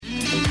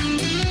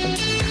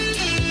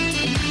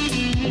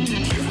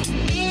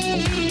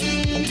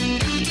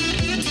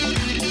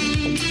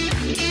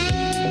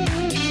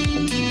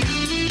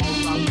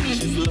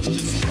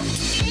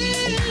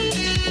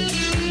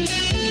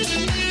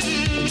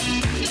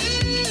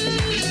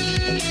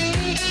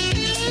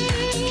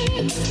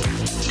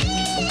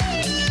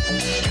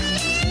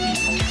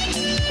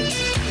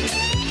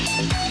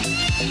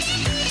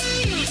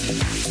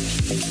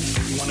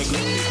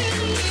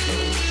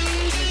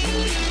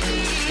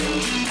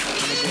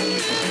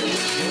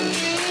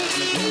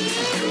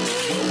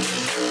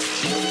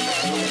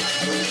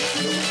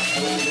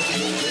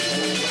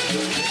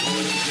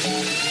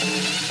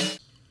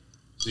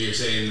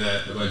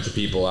a bunch of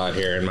people out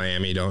here in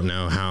Miami don't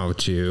know how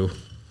to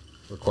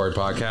record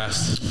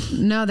podcasts?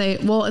 No,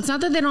 it's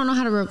not that they don't know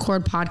how to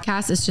record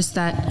podcasts. It's just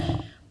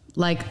that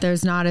like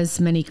there's not as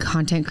many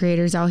content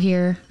creators out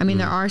here. I mean,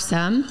 there are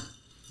some.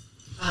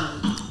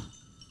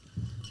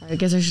 Sorry, I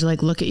guess I should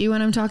like look at you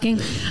when I'm talking.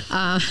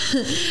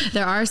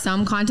 There are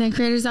some content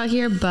creators out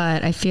here,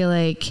 but I feel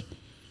like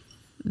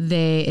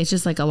it's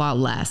just like a lot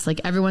less.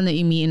 Like everyone that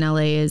you meet in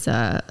LA is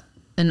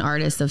an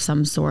artist of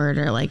some sort,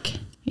 or like,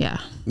 yeah.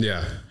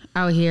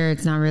 Out here,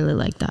 it's not really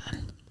like that.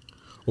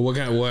 Well,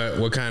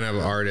 what kind of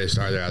artists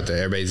are there out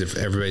there? Everybody's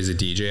a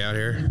DJ out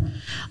here?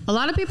 A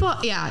lot of people,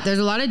 yeah, there's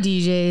a lot of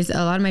DJs.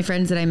 A lot of my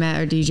friends that I met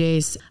are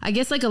DJs. I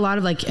guess like a lot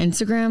of like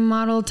Instagram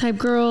model type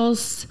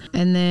girls,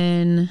 and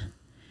then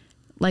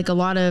like a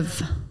lot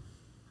of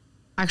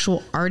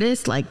actual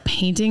artists, like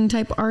painting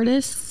type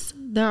artists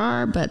there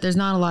are, but there's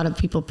not a lot of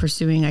people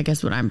pursuing, I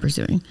guess, what I'm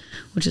pursuing,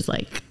 which is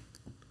like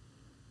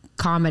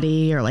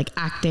comedy or like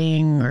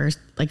acting or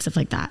like stuff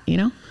like that, you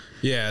know?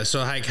 Yeah. So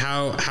like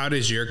how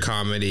does your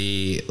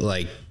comedy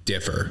like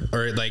differ?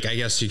 Or like, I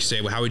guess you could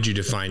say, well, how would you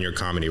define your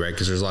comedy, right?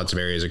 Because there's lots of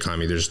areas of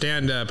comedy. There's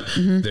stand-up,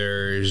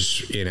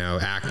 there's,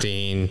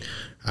 acting.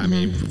 I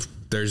mean,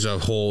 there's a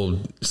whole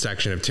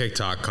section of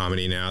TikTok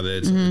comedy now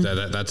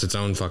that's its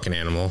own fucking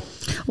animal.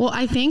 Well,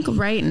 I think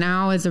right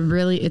now it's a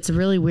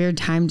really weird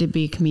time to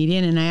be a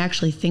comedian. And I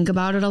actually think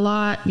about it a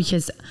lot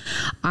because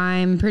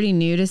I'm pretty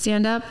new to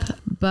stand up,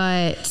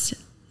 but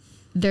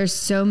there's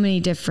so many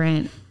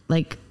different,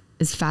 like,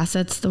 is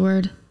facets the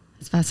word?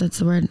 Is facets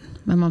the word?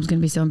 My mom's going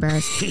to be so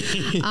embarrassed.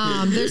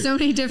 There's so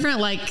many different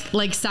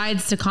like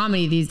sides to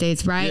comedy these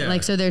days, right? Yeah.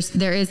 Like, so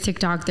there is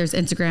TikTok, there's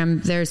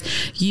Instagram, there's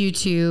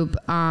YouTube,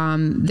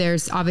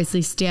 there's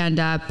obviously stand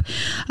up,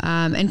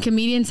 and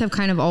comedians have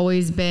kind of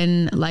always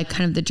been like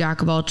kind of the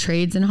jack of all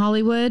trades in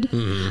Hollywood,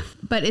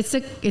 but it's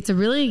a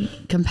really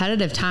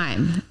competitive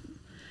time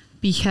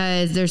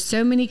because there's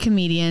so many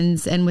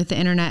comedians, and with the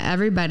internet,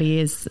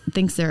 everybody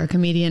thinks they're a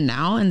comedian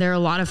now, and there are a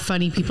lot of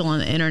funny people on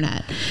the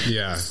internet.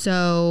 Yeah.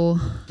 So,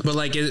 but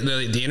like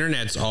the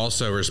internet's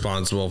also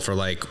responsible for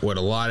like what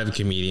a lot of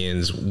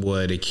comedians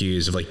would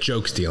accuse of like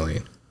joke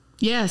stealing.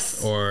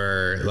 Yes.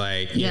 Or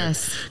like,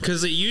 yes,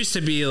 because it used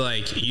to be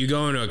like you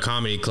go into a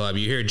comedy club,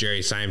 you hear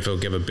Jerry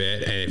Seinfeld give a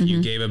bit, and if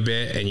you gave a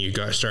bit and you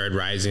started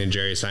rising to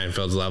Jerry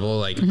Seinfeld's level,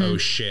 like, oh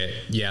shit,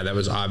 yeah, that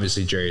was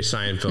obviously Jerry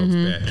Seinfeld's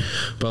bit.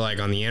 But like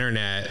on the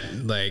internet,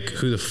 like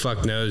who the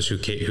fuck knows who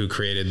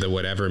created the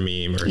whatever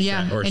meme or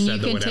said the whatever tweet. And you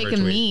can take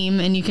a meme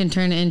and you can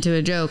turn it into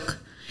a joke.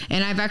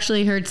 And I've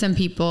actually heard some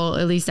people,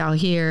 at least out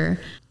here,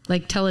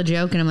 like tell a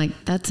joke and I'm like,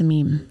 that's a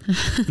meme.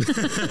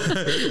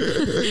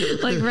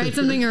 Like write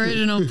something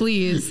original,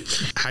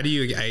 please. How do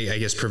you, I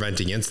guess, prevent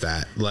against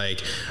that?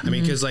 Like, I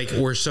mean, cause like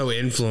we're so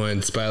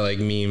influenced by like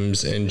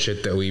memes and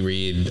shit that we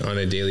read on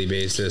a daily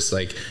basis.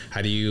 Like,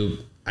 how do you,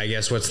 I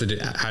guess, what's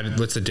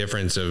the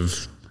difference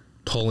of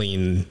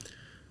pulling,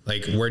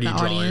 like, where do you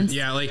draw it?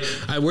 Yeah. Like,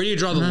 where do you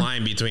draw the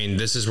line between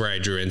this is where I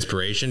drew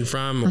inspiration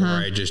from or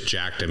I just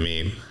jacked a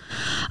meme?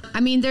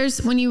 I mean,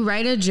 when you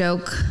write a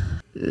joke,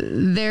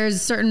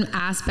 there's certain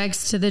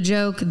aspects to the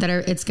joke that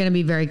it's going to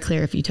be very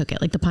clear if you took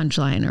it, like the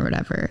punchline or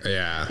whatever.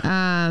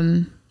 Yeah.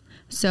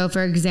 So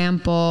for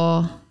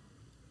example,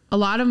 a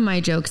lot of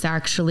my jokes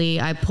actually,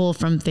 I pull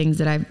from things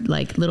that I've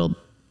like little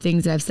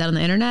things that I've said on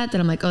the internet that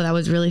I'm like, oh, that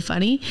was really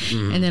funny.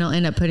 And then I'll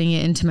end up putting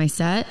it into my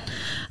set.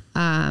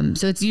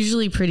 So it's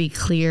usually pretty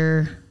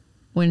clear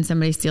when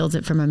somebody steals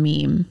it from a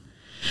meme,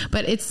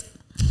 but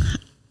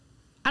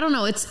I don't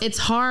know. It's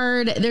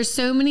hard. There's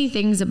so many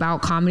things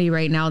about comedy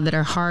right now that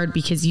are hard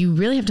because you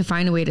really have to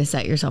find a way to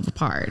set yourself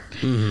apart.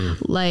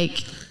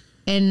 Like,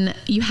 and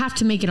you have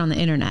to make it on the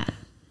internet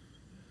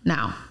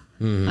now,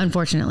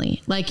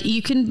 unfortunately. Like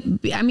you can,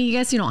 I mean, I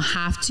guess you don't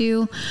have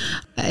to.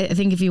 I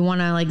think if you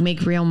want to like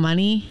make real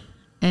money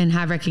and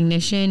have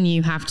recognition,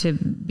 you have to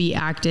be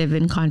active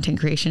in content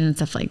creation and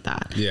stuff like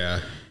that. Yeah.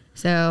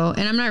 So,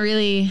 and I'm not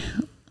really,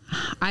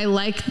 I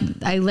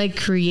like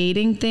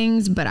creating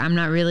things, but I'm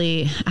not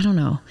really, I don't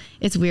know.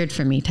 It's weird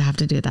for me to have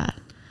to do that.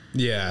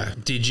 Yeah.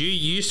 Did you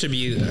used to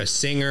be a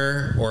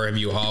singer or have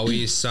you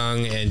always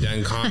sung and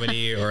done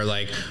comedy or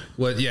like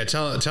what? Yeah.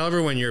 Tell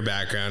everyone your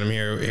background. I'm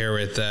here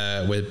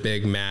with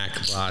Big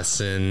Mac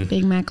Lawson.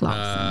 Big Mac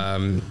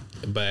Lawson.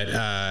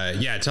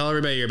 Yeah, tell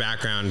everybody your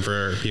background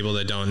for people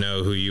that don't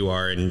know who you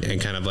are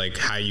and kind of like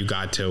how you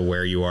got to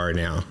where you are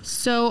now.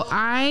 So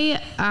I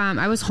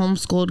was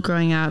homeschooled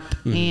growing up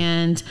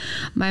and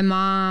my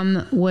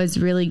mom was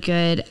really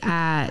good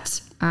at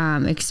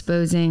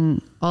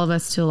exposing all of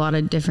us to a lot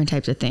of different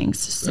types of things.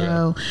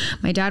 So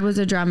my dad was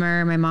a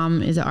drummer, my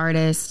mom is an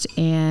artist,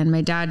 and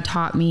my dad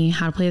taught me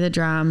how to play the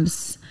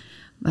drums.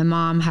 My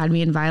mom had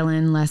me in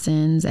violin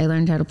lessons. I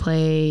learned how to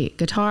play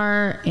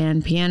guitar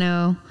and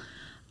piano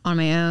on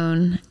my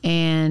own,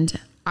 and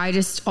I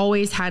just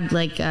always had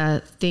like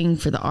a thing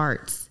for the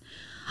arts.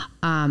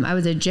 I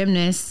was a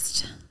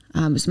gymnast,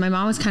 so my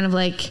mom was kind of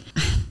like,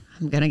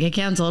 I'm going to get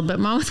canceled. But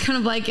mom was kind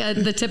of like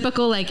the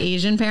typical like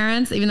Asian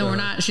parents, even though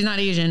she's not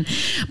Asian,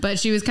 but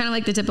she was kind of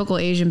like the typical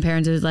Asian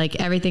parents. It was like,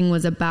 everything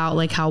was about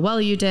like how well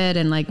you did.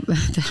 And like,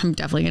 I'm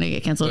definitely going to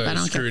get canceled. I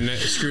don't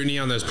scrutiny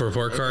on those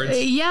report cards.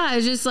 Yeah.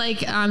 It's just like,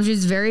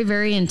 she's very,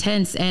 very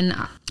intense. And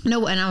I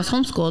was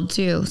homeschooled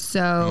too.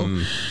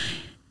 So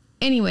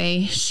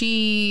anyway,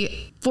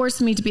 she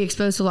forced me to be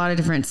exposed to a lot of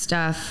different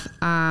stuff.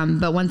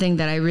 But one thing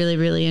that I really,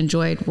 really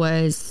enjoyed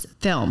was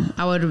film.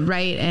 I would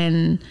write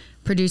and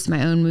produce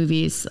my own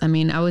movies. I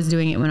mean, I was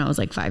doing it when I was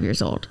like 5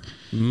 years old.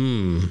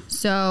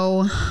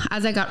 So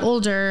as I got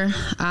older,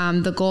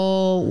 the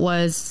goal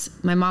was,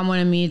 my mom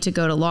wanted me to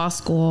go to law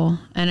school,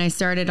 and I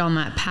started on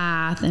that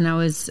path, and I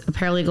was a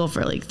paralegal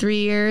for like 3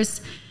 years,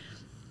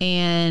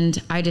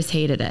 and I just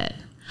hated it.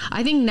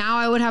 I think now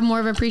I would have more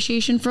of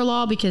appreciation for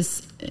law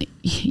because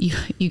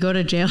you go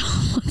to jail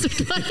once or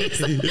twice.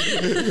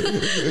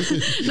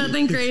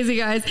 Nothing crazy,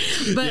 guys.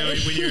 But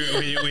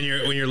when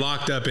you're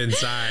locked up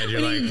inside, you're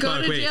like,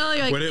 fuck, wait, jail,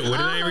 like, what did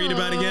I read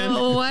about again?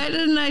 Why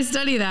didn't I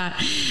study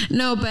that?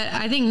 No, but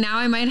I think now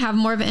I might have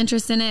more of an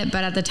interest in it.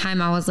 But at the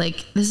time I was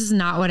like, this is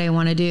not what I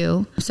want to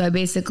do. So I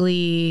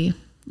basically,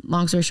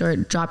 long story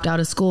short, dropped out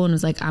of school and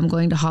was like, I'm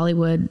going to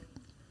Hollywood.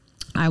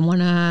 I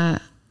want to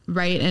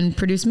write and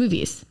produce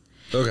movies.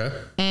 Okay.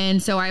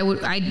 And so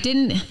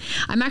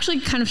I'm actually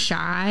kind of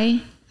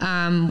shy,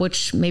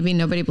 which maybe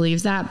nobody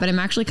believes that, but I'm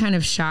actually kind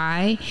of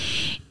shy.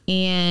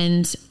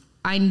 And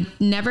I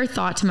never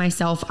thought to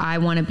myself, I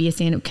want to be a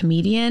stand-up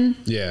comedian.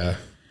 Yeah.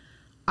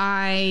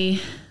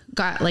 I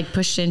got like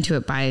pushed into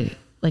it by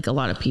like a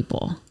lot of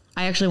people.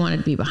 I actually wanted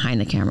to be behind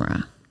the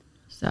camera.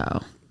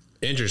 So.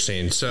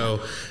 Interesting.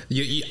 So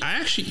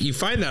you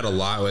find that a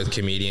lot with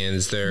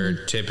comedians.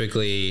 They're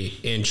typically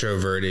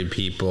introverted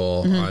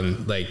people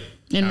on like,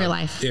 in real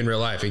life. In real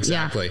life,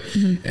 exactly.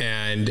 Yeah.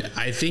 And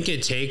I think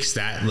it takes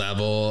that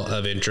level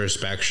of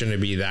introspection to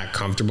be that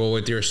comfortable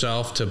with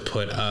yourself to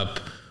put up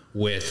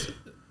with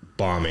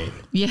bombing.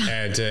 Yeah.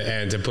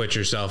 And to put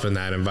yourself in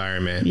that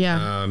environment.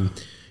 Yeah.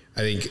 I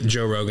think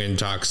Joe Rogan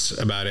talks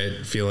about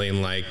it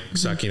feeling like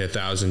sucking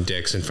 1,000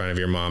 dicks in front of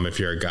your mom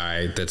if you're a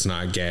guy that's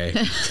not gay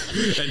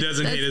and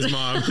doesn't hate his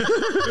mom.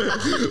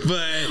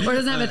 But or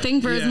doesn't have a thing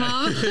for his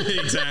mom.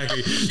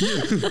 Exactly.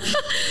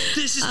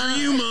 This is for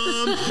you,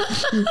 mom.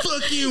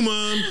 Fuck you,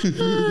 mom.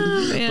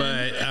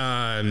 But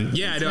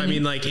I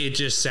mean, like, it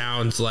just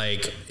sounds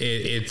like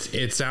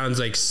it sounds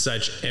like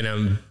such an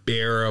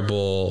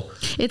unbearable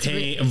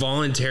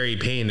voluntary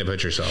pain to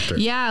put yourself through.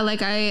 Yeah,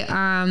 like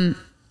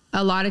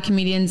a lot of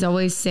comedians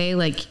always say,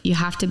 like, you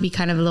have to be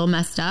kind of a little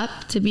messed up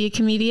to be a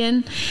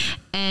comedian.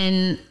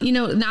 And,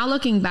 now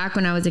looking back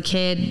when I was a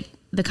kid,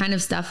 the kind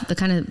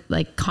of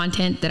like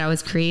content that I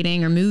was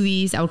creating, or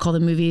movies, I would call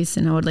them movies,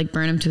 and I would like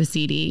burn them to a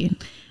CD.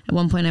 At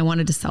one point I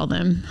wanted to sell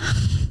them.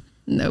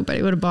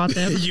 Nobody would have bought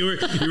them. You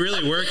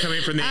really were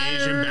coming from the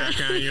Asian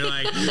background.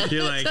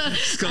 You're like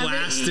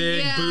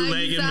Scholastic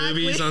bootlegging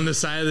movies on the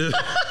side of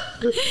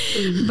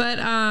the. But,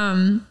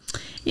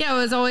 yeah, I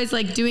was always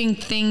like doing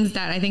things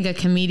that I think a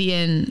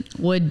comedian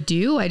would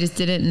do. I just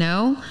didn't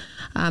know.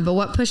 But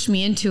what pushed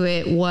me into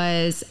it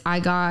was I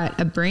got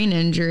a brain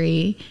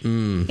injury,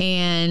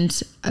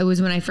 and it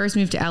was when I first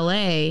moved to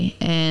LA,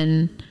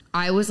 and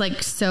I was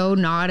like so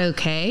not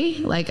okay,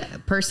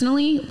 like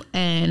personally,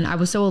 and I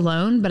was so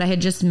alone, but I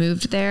had just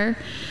moved there.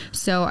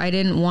 So I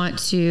didn't want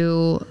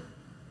to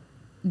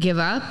give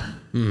up.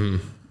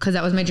 Because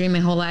that was my dream my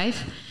whole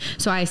life.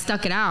 So I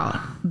stuck it out,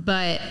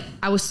 but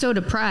I was so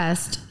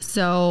depressed.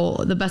 So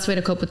the best way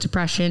to cope with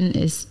depression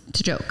is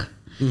to joke.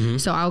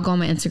 So I would go on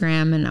my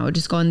Instagram and I would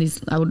just go on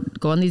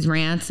these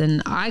rants,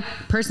 and I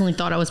personally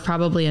thought I was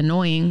probably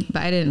annoying,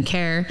 but I didn't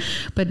care.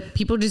 But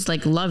people just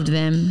like loved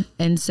them.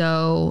 And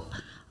so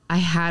I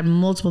had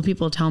multiple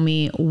people tell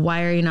me,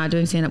 why are you not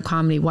doing stand-up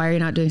comedy? Why are you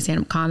not doing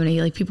stand-up comedy?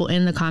 Like, people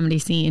in the comedy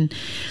scene.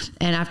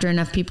 And after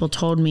enough people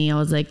told me, I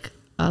was like,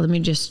 oh, let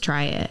me just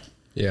try it.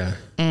 Yeah.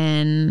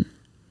 And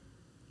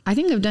I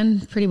think I've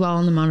done pretty well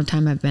in the amount of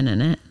time I've been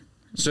in it.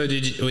 So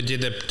did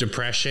the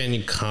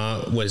depression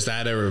was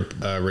that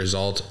a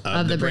result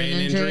of the brain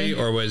injury,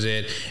 or was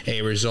it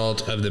a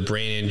result of the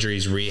brain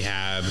injury's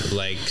rehab,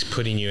 like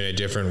putting you in a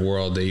different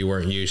world that you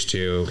weren't used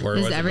to, or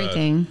was it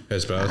everything?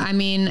 It's both. I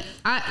mean,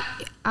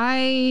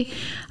 I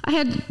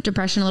had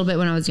depression a little bit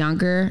when I was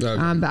younger,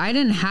 but I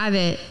didn't have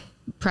it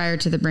prior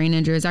to the brain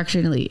injury. It was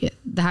actually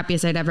the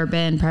happiest I'd ever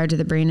been prior to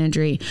the brain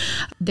injury.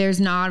 There's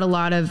not a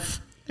lot of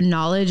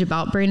knowledge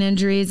about brain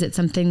injuries. It's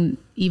something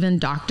even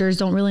doctors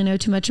don't really know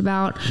too much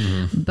about.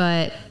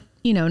 But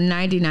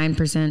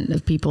 99%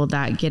 of people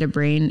that get a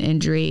brain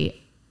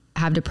injury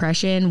have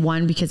depression.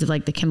 One, because of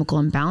like the chemical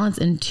imbalance,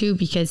 and two,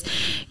 because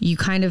you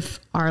kind of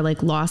are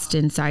like lost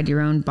inside your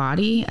own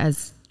body.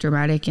 As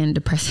dramatic and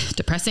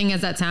depressing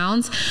as that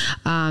sounds,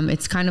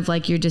 it's kind of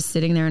like you're just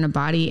sitting there in a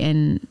body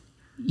and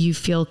you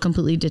feel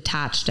completely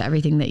detached to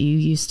everything that you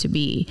used to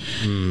be.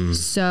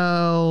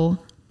 So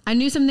I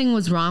knew something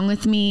was wrong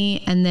with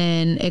me, and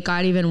then it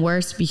got even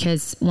worse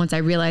because once I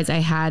realized I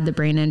had the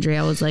brain injury,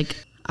 I was like,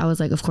 I was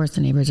like, of course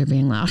the neighbors are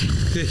being loud.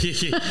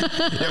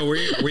 Yeah,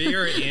 we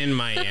are in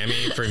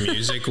Miami for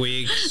Music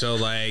Week, so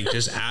like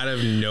just out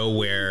of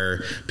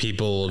nowhere,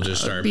 people will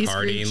just start partying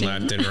screeching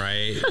left and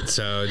right.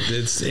 So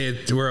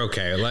we're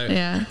okay. Like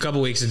a couple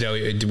weeks ago,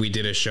 we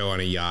did a show on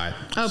a yacht.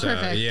 Oh, so,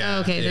 perfect. Yeah,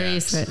 okay, they're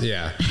used to it.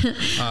 Yeah.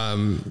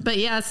 But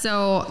yeah,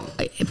 so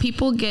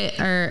people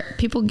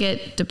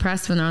get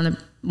depressed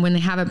when they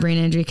have a brain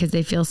injury because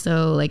they feel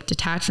so like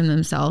detached from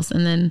themselves.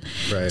 And then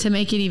to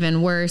make it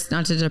even worse,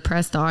 not to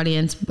depress the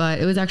audience, but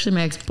it was actually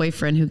my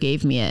ex-boyfriend who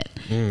gave me it.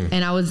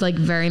 And I was like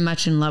very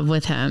much in love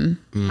with him.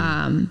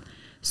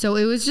 So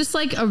it was just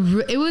like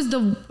it was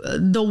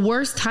the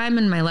worst time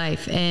in my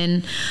life.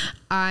 And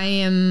I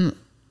am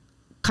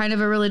kind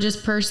of a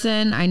religious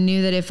person. I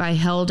knew that if I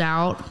held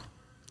out,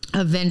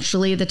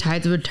 eventually the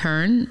tides would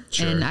turn.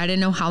 Sure. And I didn't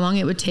know how long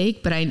it would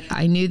take, but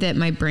I knew that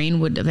my brain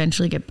would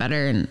eventually get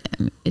better,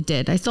 and it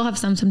did. I still have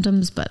some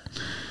symptoms, but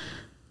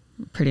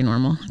pretty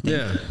normal, I think.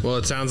 Yeah. Well,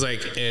 it sounds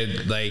like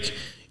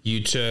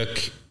you took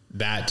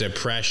that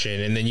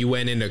depression and then you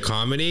went into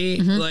comedy,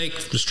 like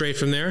straight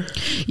from there.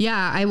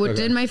 Yeah. I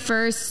did my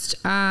first,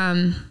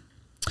 I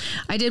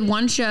did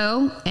one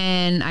show,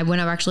 and I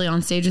went up actually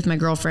on stage with my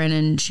girlfriend,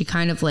 and she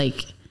kind of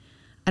like,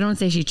 I don't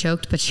say she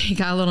choked, but she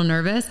got a little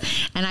nervous,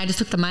 and I just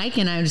took the mic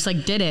and I just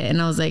like did it.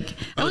 And I was like,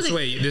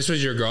 wait, this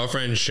was your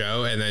girlfriend's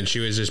show, and then she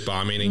was just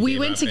bombing and we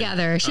went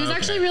together. She was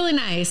actually really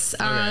nice.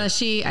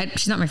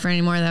 She's not my friend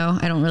anymore though.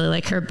 I don't really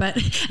like her, but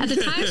at the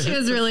time she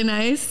was really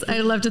nice. I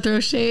love to throw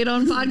shade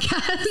on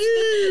podcasts.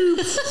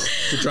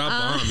 Drop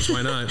bombs.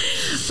 Why not?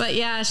 But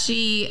yeah,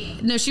 she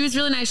was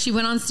really nice. She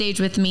went on stage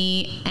with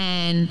me,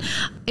 and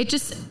it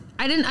just,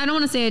 I don't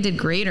want to say I did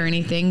great or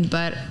anything,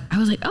 but I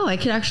was like, oh, I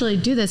could actually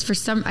do this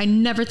I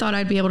never thought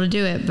I'd be able to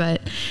do it.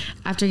 But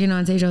after getting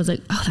on stage, I was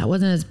like, oh, that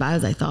wasn't as bad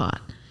as I thought.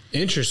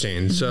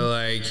 Interesting. So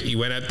like you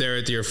went up there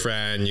with your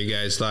friend, you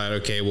guys thought,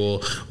 okay,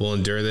 we'll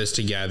endure this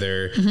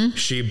together.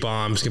 She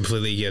bombs,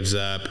 completely gives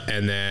up,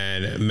 and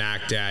then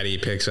Mac Daddy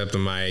picks up the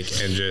mic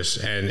and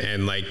just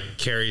and like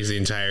carries the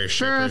entire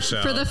ship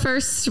herself. For the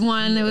first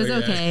one, it was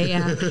okay,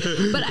 yeah.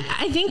 But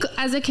I think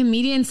as a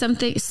comedian,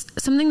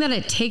 something that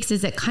it takes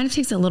is it kind of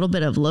takes a little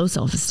bit of low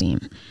self-esteem,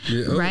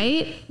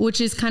 right?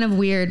 Which is kind of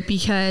weird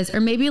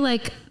or maybe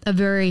like a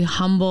very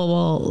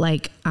humble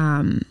like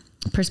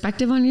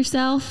perspective on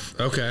yourself.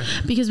 Okay.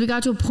 Because we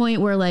got to a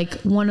point where like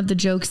one of the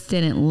jokes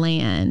didn't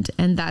land,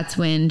 and that's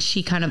when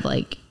she kind of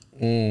like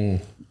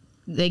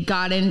they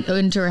got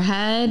into her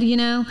head, you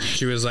know?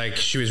 She was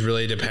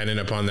really dependent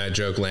upon that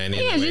joke landing.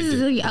 Yeah, she's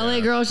like LA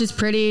girl. She's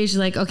pretty. She's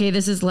like, okay,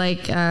 this is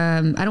like,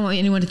 I don't want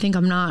anyone to think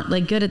I'm not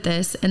like good at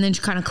this. And then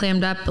she kind of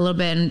clammed up a little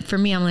bit. And for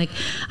me, I'm like,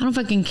 I don't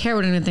fucking care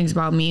what anyone thinks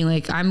about me.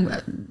 Like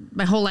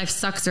my whole life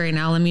sucks right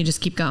now. Let me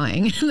just keep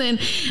going. And then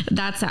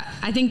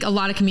I think a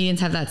lot of comedians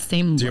have that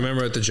same. Do you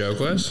remember what the joke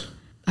was?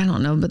 I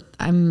don't know, but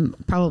I'm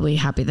probably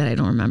happy that I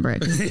don't remember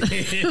it.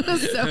 It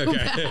was so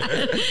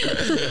bad.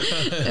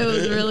 It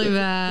was really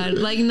bad.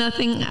 Like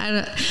nothing.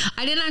 I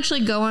didn't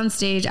actually go on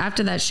stage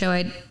after that show.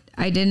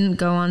 I didn't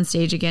go on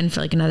stage again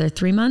for like another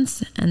 3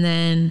 months. And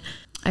then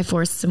I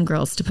forced some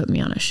girls to put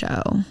me on a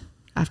show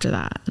after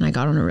that. And I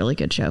got on a really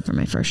good show for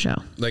my first show.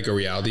 Like a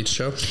reality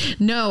show?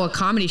 No, a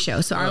comedy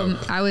show. So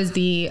I was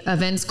the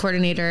events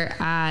coordinator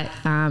at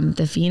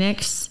the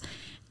Phoenix.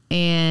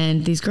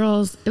 And these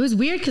girls, it was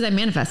weird because I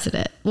manifested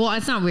it. Well,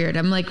 it's not weird.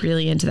 I'm like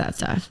really into that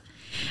stuff.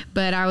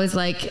 But I was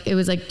like, it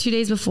was like 2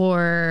 days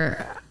before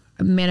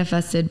I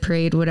manifested,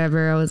 prayed,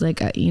 whatever. I was like,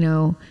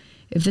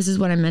 if this is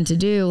what I'm meant to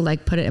do,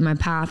 like put it in my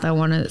path. I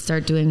want to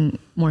start doing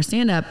more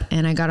stand up.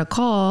 And I got a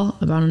call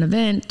about an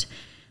event.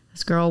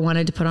 This girl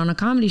wanted to put on a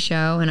comedy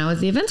show, and I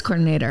was the events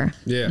coordinator.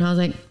 Yeah. And I was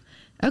like,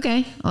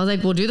 okay. I was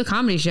like, we'll do the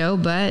comedy show,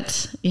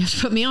 but you have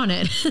to put me on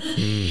it.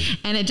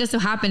 And it just so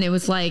happened, it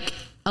was like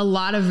a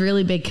lot of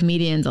really big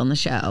comedians on the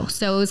show.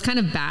 So it was kind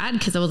of bad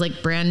because I was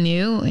like brand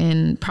new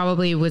and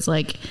probably was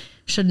like,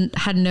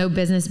 had no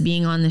business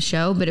being on the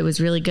show, but it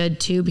was really good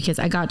too, because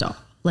I got to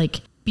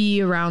like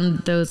be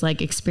around those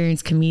like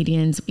experienced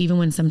comedians, even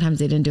when sometimes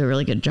they didn't do a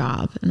really good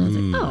job. And I was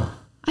like, oh,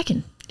 I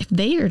can, if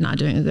they are not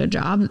doing a good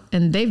job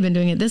and they've been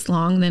doing it this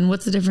long, then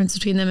what's the difference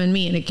between them and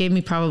me? And it gave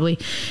me probably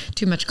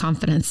too much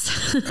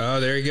confidence. Oh,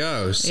 there you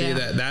go. See,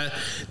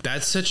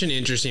 that's such an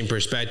interesting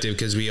perspective,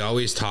 because we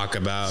always talk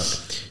about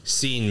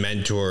seeing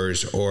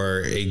mentors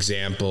or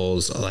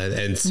examples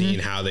and seeing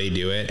how they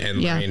do it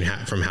and learning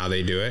from how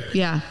they do it.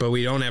 Yeah. But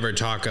we don't ever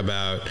talk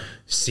about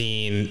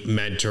seeing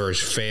mentors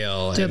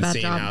fail and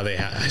seeing how they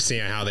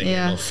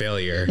handle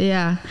failure.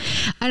 Yeah.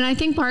 And I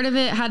think part of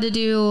it had to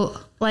do,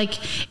 like,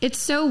 it's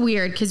so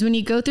weird because when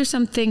you go through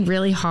something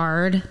really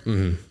hard,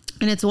 and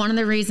it's one of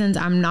the reasons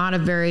I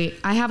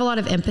have a lot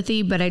of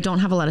empathy, but I don't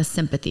have a lot of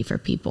sympathy for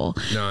people.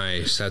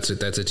 Nice. That's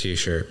a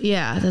t-shirt.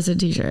 Yeah, that's a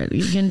t-shirt.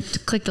 You can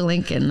click the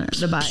link in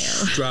the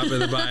bio. Drop in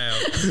the bio.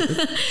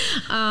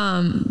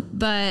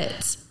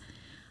 But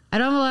I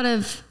don't have a lot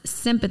of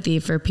sympathy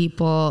for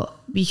people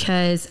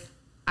because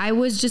I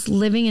was just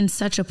living in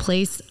such a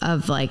place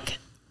of like,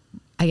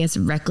 I guess,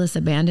 reckless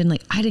abandon.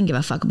 Like I didn't give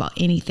a fuck about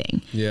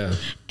anything. Yeah.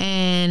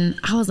 And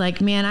I was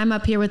like, man, I'm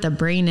up here with a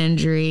brain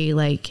injury.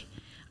 Like,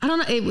 I don't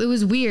know. It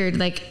was weird.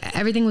 Like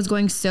everything was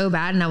going so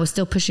bad and I was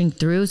still pushing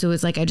through. So it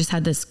was like, I just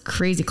had this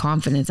crazy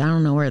confidence. I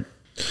don't know where it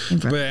came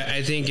from. But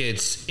I think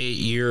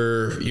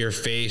you're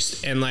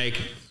faced, and like,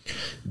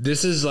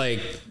 this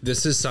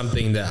is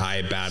something that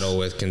I battle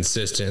with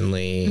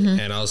consistently.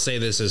 And I'll say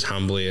this as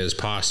humbly as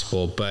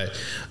possible, but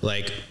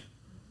like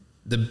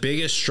the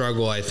biggest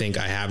struggle I think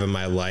I have in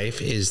my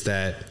life is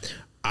that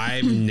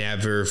I've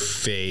never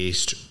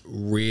faced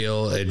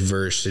real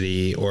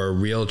adversity or a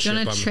real chip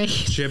on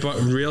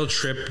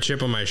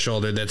my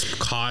shoulder that's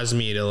caused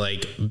me to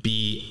like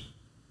be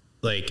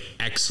like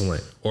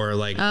excellent or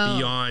like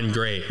beyond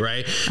great,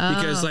 right?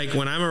 Because like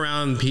when I'm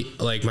around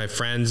like my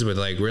friends with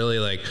like really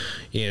like,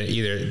 you know,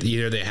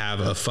 either they have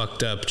a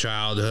fucked up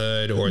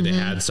childhood or they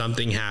had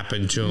something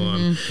happen to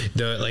them.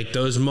 Like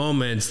those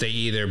moments, they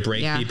either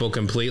break people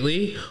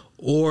completely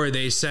or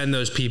they send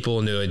those people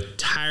into an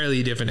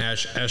entirely different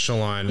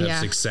echelon of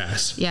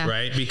success,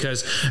 right?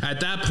 Because at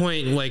that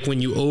point, like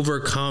when you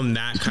overcome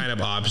that kind of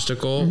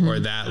obstacle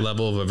or that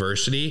level of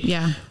adversity,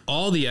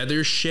 all the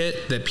other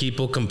shit that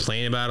people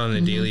complain about on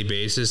a daily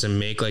basis and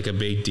make like a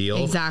big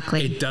deal,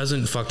 it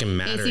doesn't fucking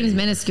matter. It seems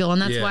minuscule,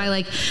 and that's why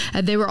like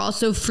they were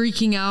also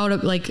freaking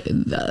out. Like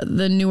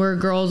the newer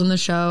girls on the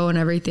show and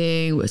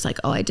everything it was like,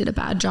 oh, I did a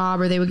bad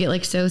job, or they would get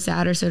like so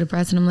sad or so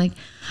depressed, and I'm like,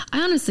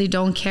 I honestly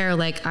don't care.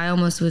 Like I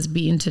almost was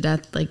beaten to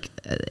death like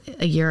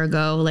a year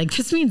ago. Like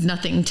this means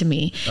nothing to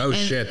me. Oh, and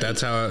shit.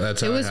 That's how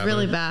it was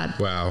really bad.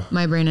 Wow.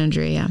 My brain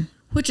injury. Yeah.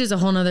 Which is a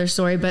whole nother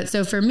story. But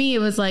so for me, it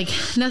was like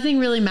nothing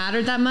really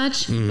mattered that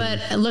much. But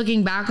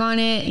looking back on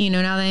it, you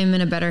know, now that I'm in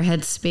a better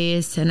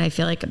headspace and I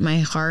feel like my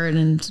heart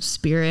and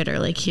spirit are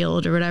like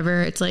healed or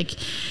whatever, it's like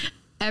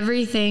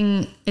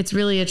everything, it's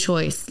really a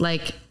choice.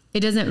 Like it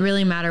doesn't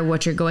really matter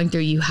what you're going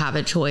through. You have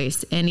a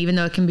choice. And even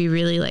though it can be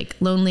really like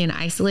lonely and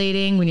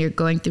isolating when you're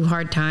going through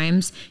hard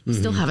times, you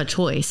still have a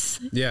choice.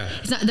 Yeah.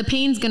 It's not, the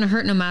pain's going to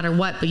hurt no matter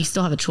what, but you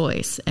still have a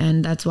choice.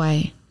 And that's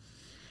why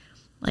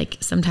like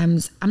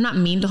sometimes I'm not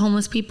mean to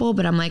homeless people,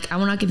 but I'm like, I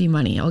will not give you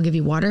money. I will give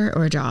you water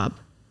or a job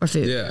or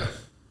food. Yeah.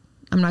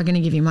 I'm not going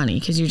to give you money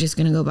because you're just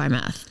going to go buy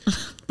meth.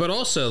 But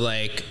also,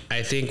 like,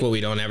 I think what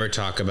we don't ever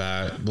talk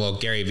about, well,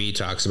 Gary Vee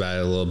talks about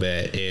it a little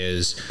bit,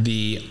 is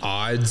the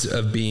odds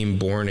of being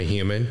born a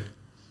human.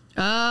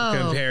 Oh,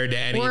 compared to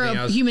anything or a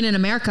else. Human in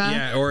America.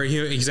 Yeah, or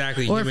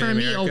exactly. Or for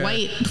me, a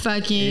white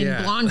fucking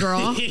blonde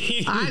girl.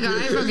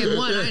 I fucking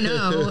won. I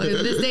know.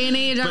 This day and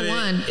age, I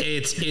won.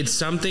 It's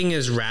something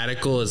as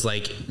radical as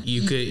like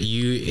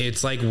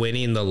it's like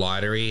winning the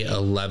lottery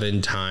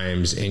 11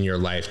 times in your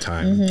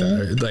lifetime.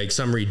 Like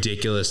some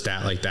ridiculous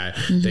stat like that,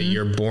 that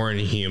you're born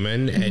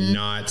human and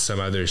not some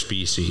other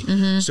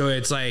species. So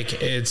it's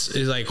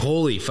like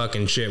holy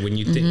fucking shit. When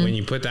you think, when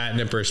you put that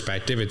into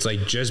perspective, it's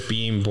like just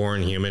being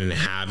born human and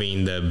having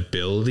the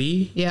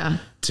ability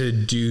to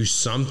do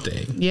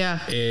something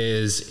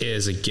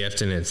is a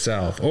gift in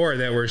itself, or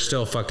that we're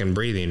still fucking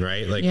breathing,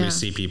 right? Like we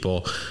see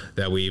people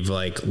that we've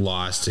like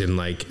lost in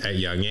like at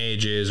young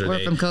ages or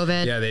from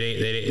COVID.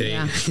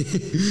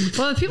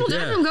 Well, people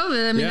died from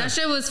COVID. I mean, that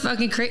shit was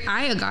fucking crazy.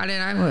 I got it.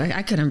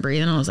 I couldn't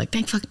breathe, and I was like,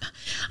 thank fuck.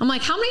 I'm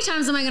like, how many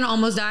times am I going to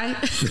almost die?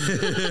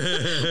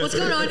 What's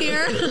going on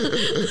here?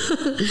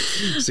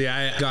 See,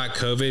 I got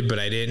COVID, but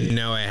I didn't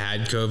know I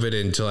had COVID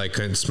until I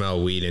couldn't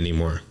smell weed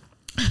anymore.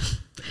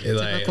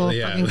 Typical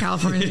fucking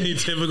California.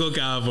 Typical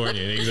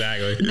Californian,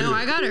 exactly. No,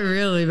 I got it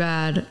really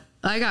bad.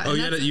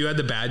 You had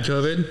the bad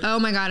COVID? Oh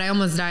my God, I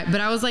almost died. But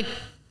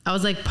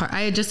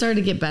I had just started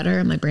to get better,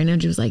 and my brain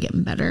energy was like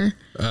getting better.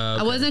 Okay.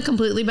 I wasn't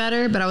completely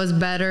better, but I was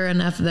better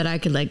enough that I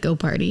could like go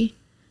party.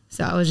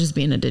 So I was just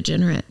being a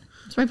degenerate.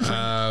 It's right before.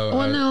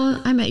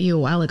 No, I met you a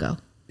while ago.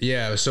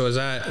 Yeah. So was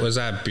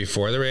that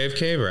before the rave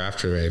cave or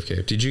after the rave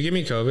cave? Did you give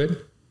me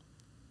COVID?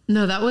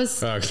 No, that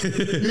was...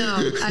 Okay. No,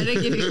 I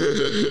didn't give you...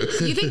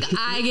 You think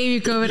I gave you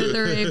COVID at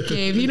the rave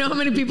cave? You know how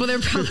many people there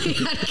probably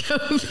had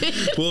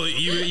COVID? Well,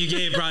 you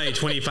gave probably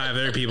 25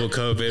 other people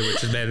COVID,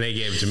 which then they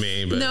gave to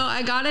me. But. No,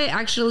 I got it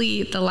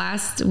actually the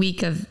last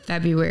week of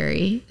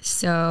February.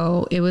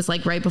 So it was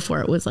like right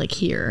before it was like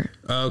here.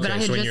 Oh, okay. But I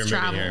had so when just you're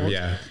traveled. Here,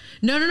 yeah.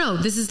 No.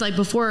 This is like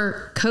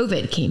before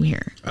COVID came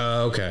here.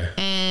 Oh, okay.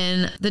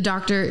 And the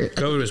doctor...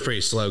 COVID was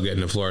pretty slow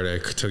getting to Florida.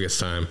 It took its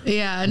time.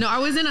 Yeah. No, I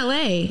was in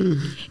LA.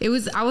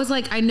 I was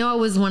like, I know I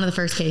was one of the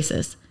first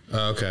cases.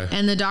 Oh, okay.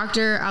 And the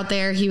doctor out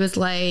there, he was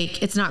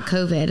like, it's not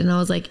COVID. And I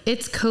was like,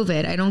 it's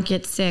COVID. I don't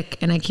get sick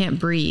and I can't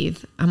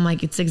breathe. I'm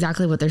like, it's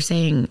exactly what they're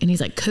saying. And he's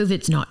like,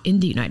 COVID's not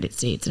in the United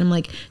States. And I'm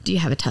like, do you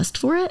have a test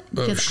for it?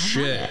 Because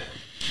shit. I have it.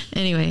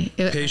 Anyway.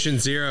 Patient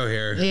zero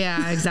here.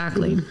 Yeah,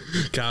 exactly.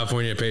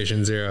 California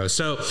patient zero.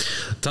 So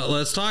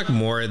let's talk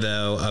more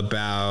though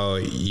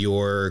about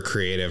your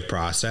creative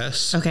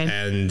process. Okay.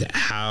 And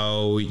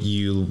how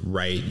you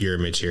write your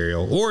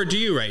material, or do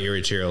you write your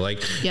material?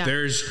 Like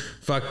there's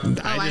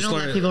I don't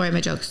let people write my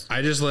jokes.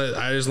 I just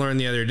learned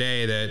the other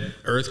day that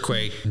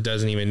Earthquake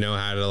doesn't even know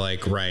how to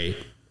like write.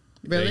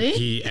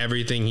 Really? Like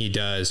everything he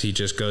does, he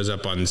just goes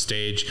up on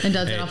stage and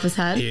does it off his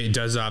head. He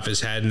does it off his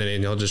head, and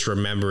then he'll just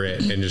remember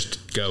it and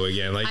just go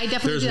again.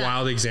 Like there's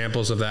wild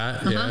examples of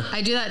that. Yeah,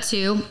 I do that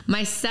too.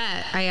 My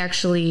set, I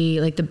actually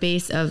like the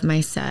base of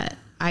my set.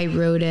 I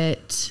wrote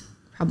it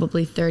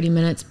probably 30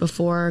 minutes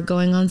before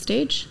going on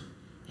stage.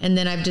 And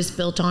then I've just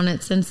built on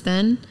it since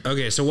then.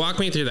 Okay, so walk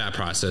me through that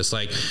process.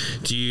 Like,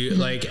 do you,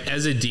 like,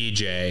 as a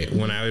DJ,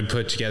 when I would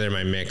put together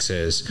my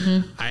mixes,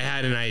 I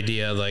had an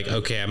idea of, like,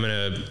 okay,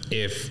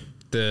 if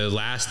the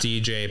last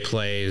DJ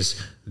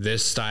plays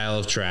this style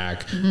of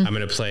track, I'm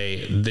going to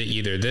play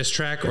either this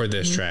track or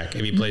this track.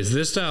 If he plays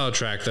this style of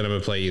track, then I'm going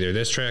to play either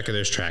this track or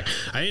this track.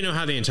 I didn't know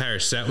how the entire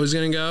set was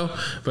going to go,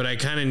 but I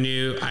kind of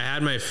knew I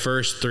had my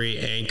first 3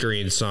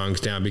 anchoring songs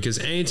down, because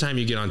anytime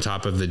you get on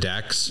top of the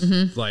decks,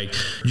 like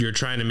you're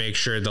trying to make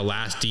sure the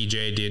last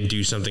DJ didn't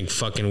do something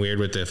fucking weird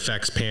with the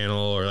effects panel,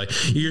 or like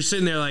you're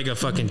sitting there like a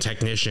fucking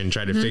technician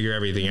trying to figure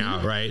everything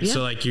out. Right. Yeah.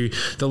 So like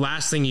the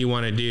last thing you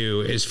want to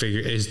do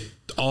is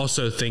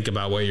also think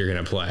about what you're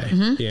going to play,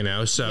 you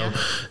know? So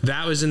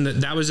that was in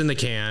the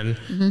can.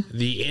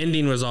 The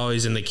ending was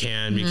always in the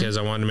can because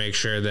I wanted to make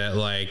sure that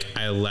like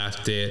I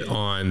left it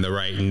on the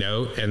right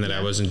note, and that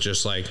I wasn't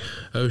just like,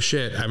 oh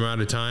shit, I'm out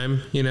of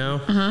time, you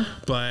know?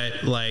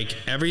 But like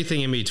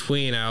everything in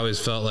between, I always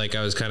felt like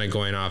I was kind of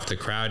going off the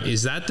crowd.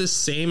 Is that the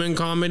same in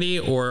comedy,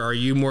 or are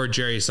you more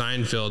Jerry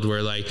Seinfeld,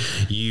 where like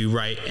you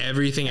write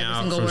everything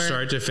out from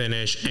start to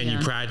finish and you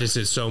practice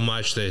it so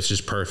much that it's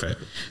just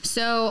perfect?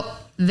 So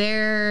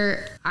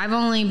I've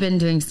only been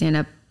doing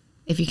stand-up,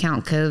 if you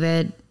count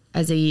COVID,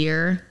 as a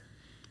year,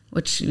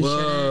 which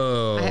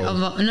no,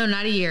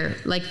 not a year,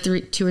 like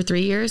 2 or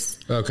 3 years.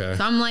 Okay.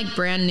 So I'm like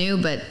brand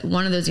new, but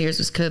one of those years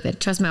was COVID.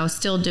 Trust me, I was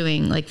still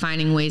doing like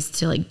finding ways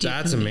to like do.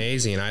 That's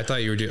amazing. I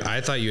thought you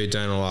had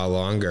done a lot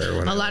longer.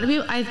 A lot of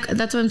people.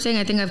 That's what I'm saying.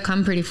 I think I've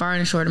come pretty far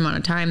in a short amount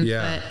of time.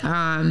 Yeah.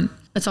 But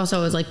it's also,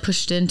 I was like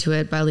pushed into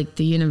it by like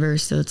the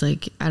universe. So it's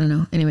like, I don't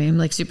know. Anyway, I'm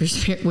like super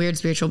weird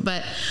spiritual,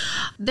 but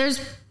there's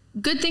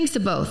good things to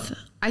both.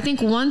 I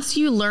think once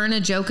you learn a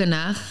joke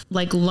enough,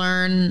 like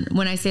when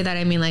I say that,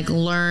 I mean like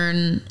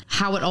learn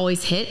how it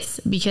always hits,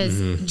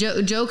 because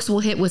jokes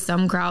will hit with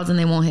some crowds and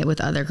they won't hit with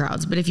other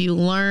crowds. But if you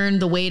learn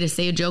the way to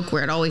say a joke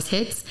where it always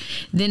hits,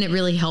 then it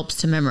really helps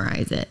to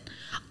memorize it.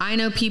 I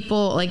know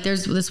people, like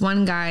there's this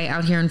one guy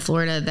out here in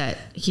Florida that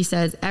he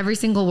says every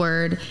single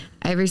word,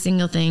 every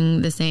single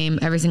thing the same,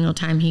 every single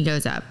time he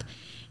goes up.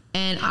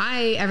 And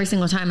every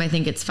single time I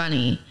think it's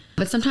funny,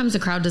 but sometimes the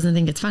crowd doesn't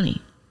think it's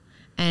funny.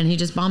 And he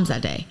just bombs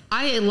that day.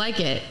 I like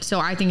it, so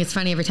I think it's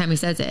funny every time he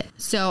says it.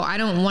 So I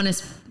don't want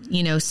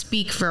to,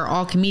 speak for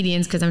all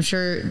comedians, because I'm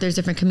sure there's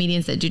different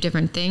comedians that do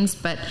different things.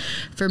 But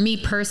for me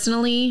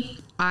personally,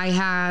 I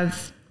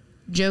have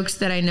jokes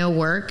that I know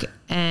work,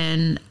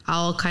 and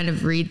I'll kind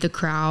of read the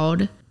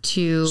crowd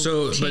to.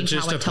 So, but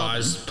just to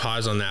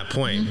pause on that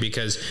point,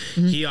 because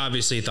he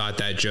obviously thought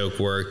that joke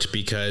worked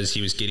because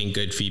he was getting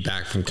good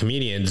feedback from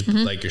comedians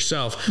like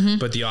yourself,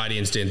 but the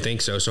audience didn't think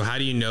so. So how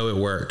do you know it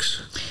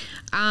works?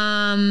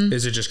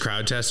 Is it just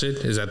crowd tested?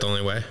 Is that the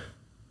only way?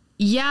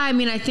 Yeah, I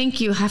mean, I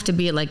think you have to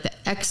be at like the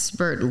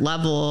expert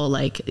level,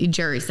 like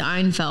Jerry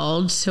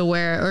Seinfeld, to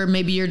where, or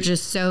maybe you're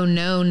just so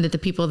known that the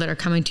people that are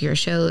coming to your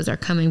shows are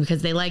coming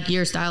because they like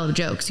your style of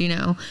jokes,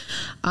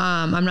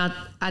 I'm not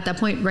at that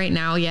point right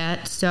now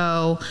yet.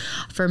 So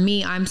for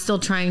me, I'm still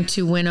trying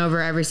to win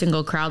over every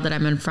single crowd that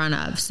I'm in front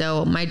of.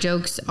 So my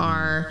jokes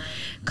are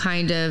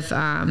kind of,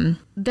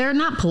 they're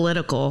not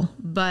political,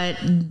 but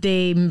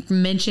they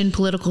mention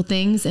political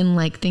things and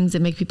like things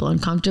that make people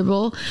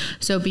uncomfortable.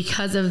 So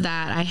because of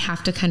that, I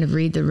have to kind of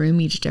read the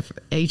room each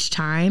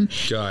time.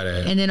 Got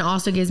it. And then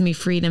also gives me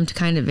freedom to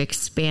kind of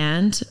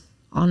expand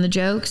on the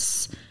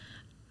jokes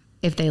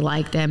if they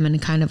like them,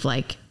 and kind of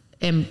like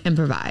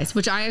improvise,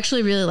 which I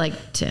actually really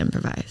like to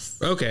improvise.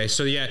 Okay.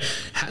 So yeah,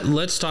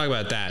 let's talk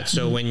about that.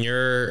 So when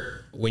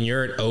you're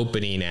an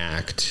opening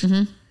act,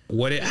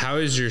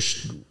 what's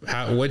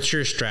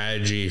your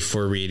strategy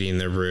for reading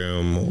the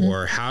room,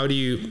 or how do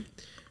you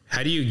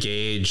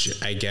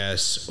gauge, I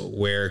guess,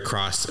 where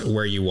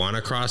you want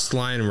to cross the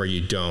line and where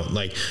you don't?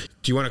 Like,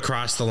 do you want to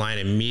cross the line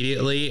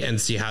immediately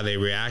and see how they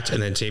react and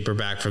then taper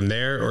back from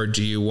there? Or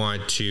do you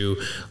want to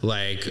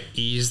like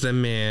ease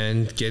them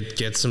in,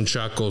 get some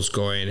chuckles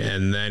going,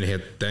 and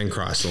then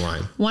cross the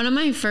line? One of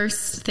my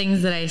first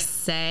things that I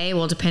say,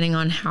 well, depending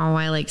on how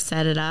I like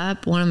set it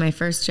up, one of my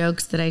first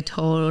jokes that I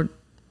told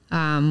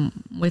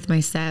with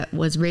my set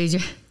was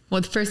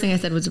the first thing I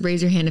said was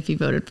raise your hand if you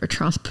voted for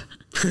Trump.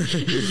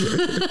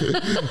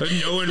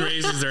 No one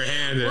raises their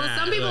hand. Well,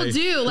 some people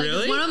do. Like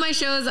really? One of my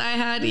shows I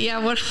had,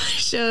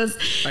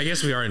 I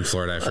guess we are in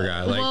Florida. I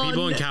forgot. Like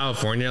people in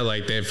California,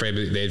 like they'd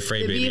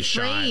be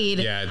shot.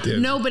 Yeah.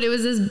 No, but it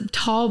was this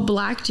tall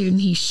black dude,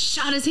 and he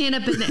shot his hand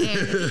up in the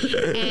air,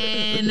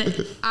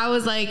 and I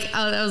was like,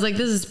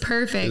 this is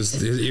perfect.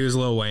 He was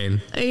Lil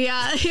Wayne.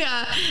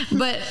 Yeah.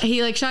 But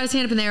he like shot his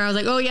hand up in the air. I was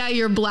like, oh yeah,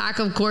 you're black.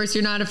 Of course,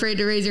 you're not afraid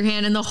to raise your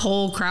hand, and the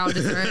whole crowd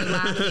just started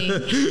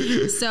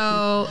laughing.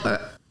 So.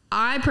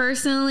 I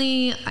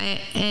personally,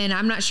 and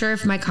I'm not sure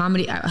if my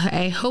comedy,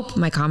 I hope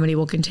my comedy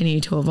will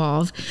continue to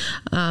evolve.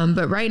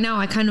 But right now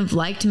I kind of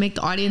like to make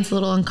the audience a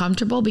little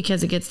uncomfortable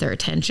because it gets their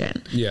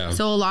attention. Yeah.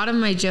 So a lot of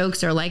my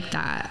jokes are like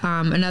that.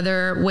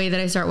 Another way that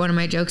I start one of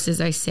my jokes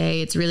is I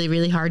say, it's really,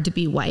 really hard to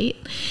be white.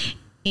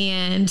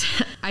 And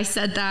I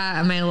said that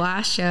at my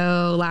last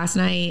show last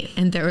night,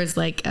 and there was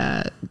like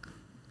a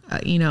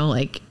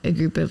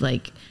group of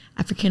like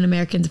African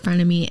Americans in front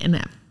of me,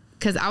 and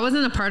because I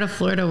wasn't a part of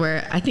Florida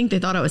where I think they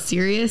thought I was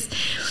serious,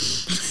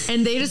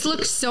 and they just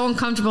looked so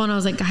uncomfortable. And I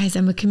was like, guys,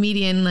 I'm a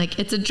comedian. Like,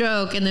 it's a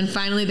joke. And then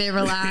finally they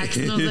relaxed,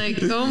 and I was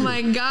like, oh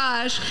my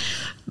gosh.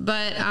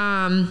 But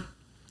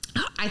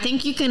I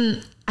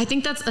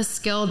think that's a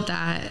skill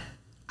that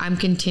I'm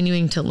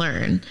continuing to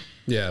learn.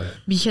 Yeah.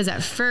 Because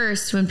at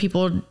first, when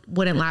people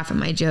wouldn't laugh at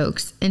my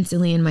jokes,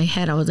 instantly in my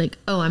head, I was like,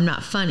 oh, I'm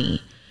not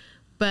funny.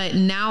 But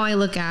now I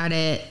look at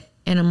it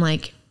and I'm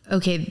like,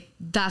 okay,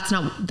 that's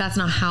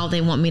not how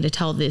they want me to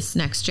tell this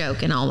next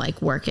joke, and I'll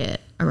like work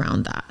it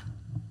around that.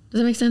 Does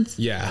that make sense?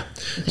 Yeah.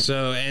 Okay.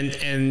 So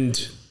and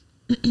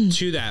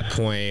to that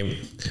point,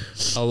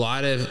 a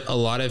lot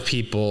of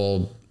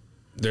people,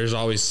 there's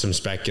always some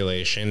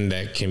speculation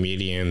that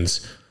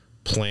comedians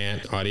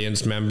plant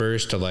audience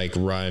members to like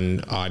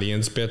run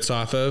audience bits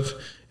off of.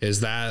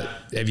 Is that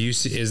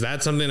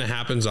something that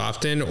happens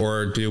often,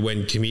 or do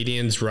when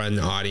comedians run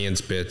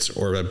audience bits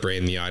or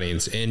bring the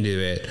audience into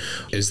it,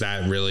 is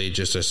that really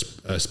just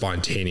a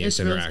spontaneous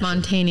interaction? It's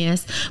really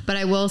spontaneous, but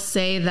I will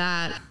say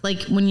that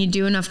like when you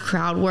do enough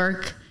crowd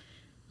work,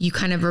 you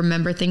kind of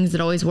remember things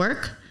that always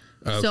work.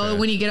 Okay. So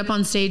when you get up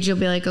on stage, you'll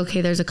be like,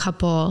 okay, there's a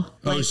couple.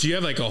 So you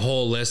have like a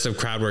whole list of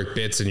crowd work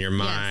bits in your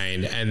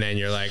mind, yes. And then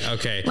you're like,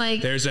 okay,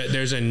 like, there's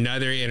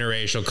another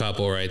interracial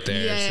couple right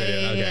there. Yeah, so,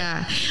 okay.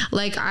 Yeah.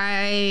 Like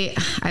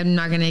I'm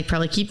not going to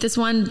probably keep this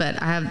one,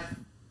 but I have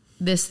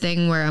this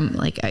thing where I'm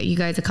like, are you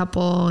guys a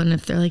couple? And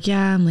if they're like,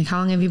 yeah, I'm like, how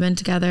long have you been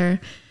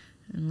together?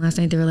 And last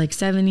night they were like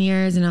 7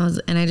 years. And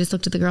I just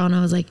looked at the girl and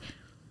I was like,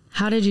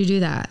 how did you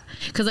do that?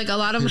 Because like a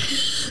lot of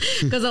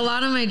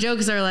my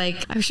jokes are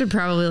like, I should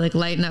probably like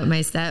lighten up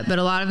my set, but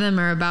a lot of them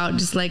are about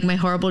just like my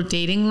horrible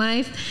dating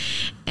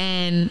life,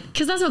 and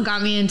because that's what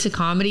got me into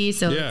comedy.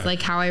 So yeah. It's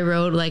like how I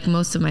wrote like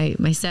most of my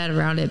set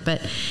around it.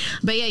 But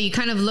yeah, you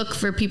kind of look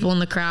for people in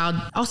the crowd.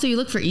 Also, you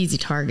look for easy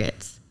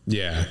targets.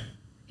 Yeah.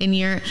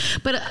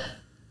 But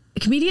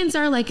comedians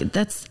are like,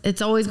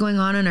 it's always going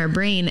on in our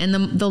brain. And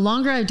the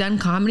longer I've done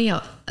comedy,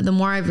 the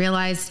more I've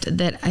realized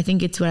that I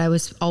think it's what I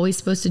was always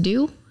supposed to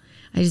do.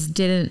 I just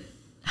didn't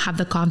have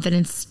the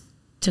confidence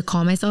to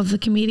call myself a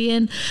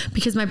comedian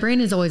because my brain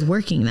is always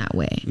working that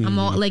way. Mm-hmm. I'm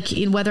all, like,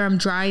 whether I'm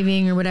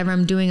driving or whatever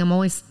I'm doing, I'm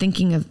always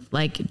thinking of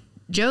like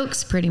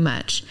jokes pretty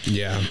much.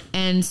 Yeah.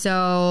 And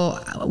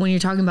so when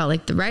you're talking about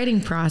like the writing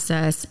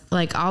process,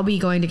 like I'll be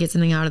going to get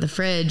something out of the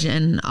fridge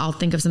and I'll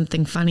think of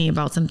something funny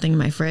about something in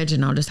my fridge,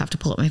 and I'll just have to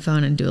pull up my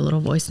phone and do a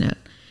little voice note.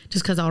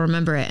 Just because I'll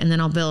remember it, and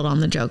then I'll build on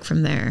the joke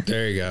from there.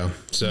 There you go.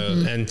 So,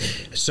 And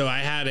so I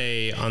had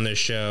on the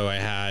show, I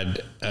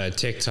had a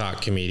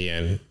TikTok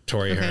comedian,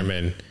 Tori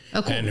Herman,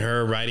 and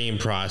her writing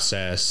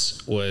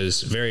process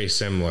was very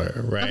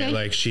similar, right? Okay.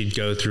 Like she'd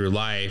go through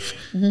life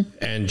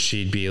and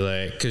she'd be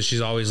like, cause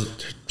she's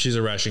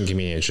a Russian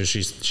comedian. So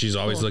she's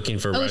always looking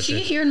for Russian. Is she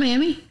here in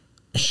Miami?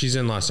 She's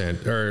in Los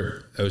Angeles,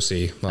 or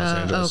OC, Los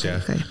Angeles.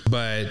 Okay.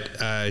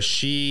 But,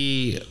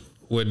 she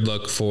would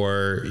look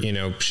for,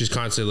 she's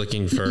constantly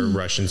looking for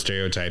Russian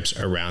stereotypes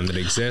around that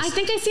exist. I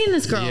think I've seen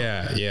this girl.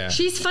 Yeah.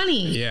 She's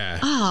funny. Yeah.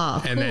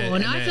 Oh, cool.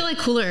 Now I feel like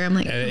cooler. I'm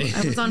like,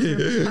 I was on her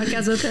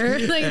podcast with her.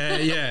 Like,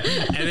 yeah.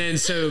 And then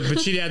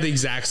but she'd have the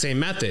exact same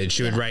method.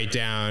 She would write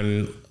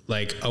down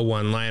like a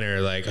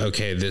one-liner, like,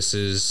 okay, this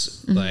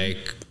is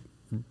like,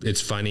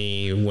 it's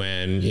funny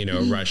when,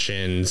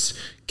 Russians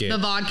get the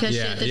vodka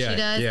shit that she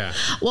does. Yeah.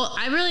 Well,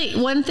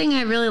 one thing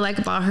I really like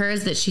about her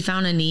is that she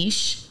found a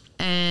niche.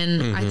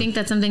 And I think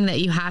that's something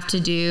that you have to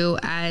do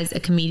as a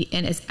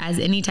comedian, as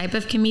any type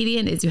of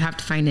comedian, is you have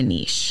to find a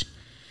niche.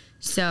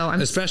 So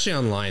especially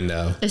online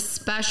though.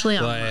 Especially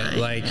online.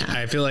 Like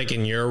I feel like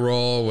in your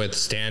role with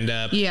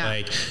stand-up,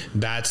 like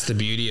that's the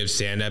beauty of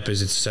stand-up,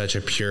 is it's such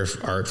a pure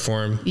art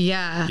form.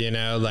 Yeah.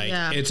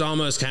 It's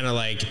almost kind of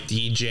like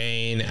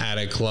DJing at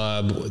a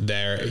club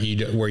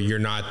where you're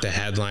not the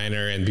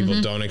headliner and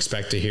people don't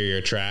expect to hear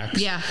your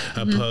tracks. Yeah.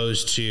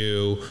 Opposed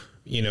to,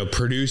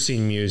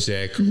 producing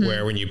music,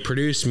 where when you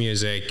produce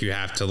music, you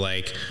have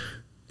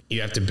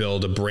to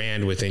build a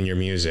brand within your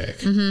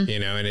music, and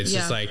it's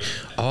just like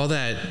all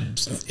that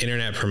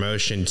internet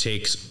promotion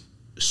takes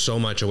so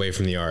much away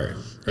from the art.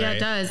 Right? Yeah, it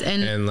does.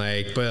 And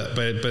like,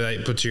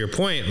 but to your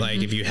point,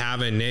 like if you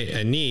have a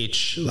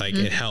niche, like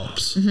it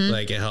helps,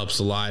 like it helps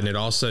a lot. And it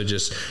also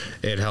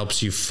it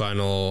helps you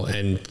funnel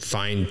and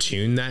fine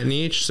tune that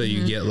niche. So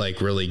you get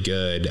like really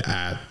good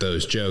at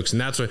those jokes. And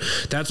that's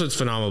what's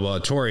phenomenal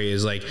about Tori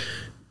is like,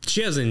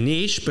 she has a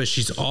niche, but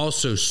she's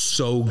also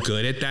so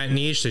good at that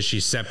niche that she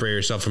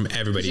separates herself from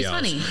everybody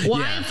else. She's funny.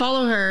 Well, I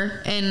follow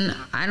her, and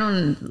I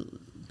don't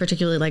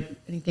particularly like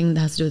anything that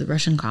has to do with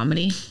Russian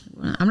comedy.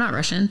 I'm not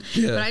Russian,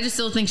 but I just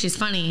still think she's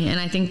funny. And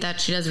I think that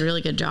she does a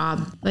really good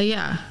job. But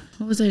yeah,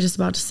 what was I just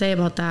about to say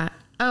about that?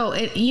 Oh,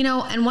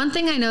 and one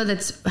thing I know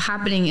that's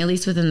happening, at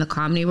least within the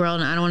comedy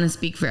world, and I don't want to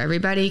speak for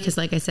everybody because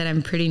like I said,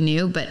 I'm pretty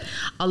new, but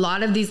a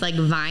lot of these like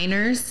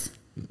Viners,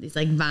 these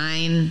like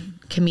Vine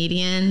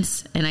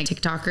comedians and like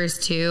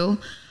TikTokers too,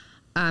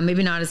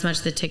 maybe not as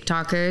much the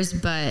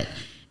TikTokers, but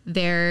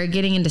they're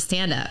getting into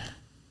stand-up.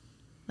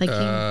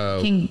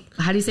 Like King,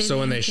 how do you say? So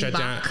when they shut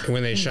down,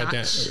 when they shut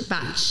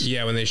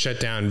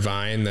down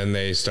Vine, then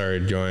they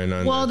started going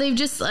on. Well, they've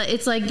just,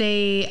 it's like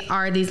they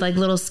are these like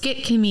little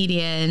skit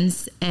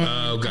comedians, and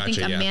I think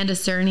Amanda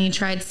Cerny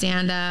tried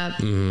stand up,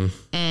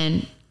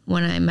 and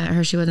when I met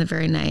her, she wasn't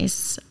very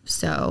nice,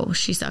 so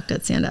she sucked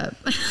at stand up.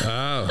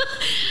 Oh,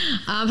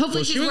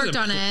 hopefully she's worked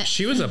on it.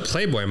 She was a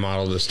Playboy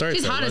model to start.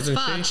 She's hot as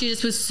fuck. She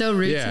just was so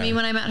rude to me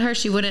when I met her.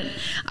 She wouldn't.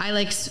 I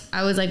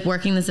was like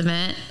working this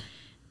event.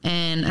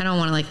 And I don't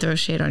want to like throw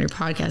shade on your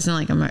podcast. And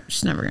like, I'm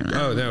just never going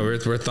to. Oh no,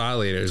 we're thought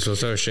leaders. We'll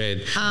throw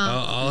shade.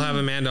 I'll have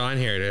Amanda on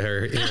here to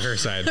her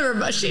side.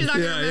 She's not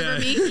going to remember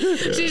me.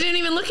 She didn't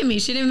even look at me.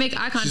 She didn't make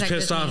eye contact. She's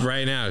pissed off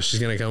right now.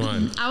 She's going to come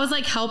on. I was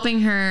like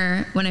helping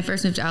her when I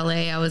first moved to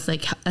LA. I was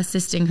like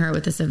assisting her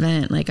with this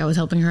event. Like I was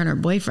helping her and her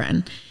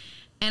boyfriend.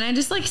 And I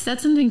just like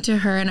said something to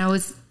her, and I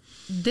was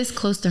this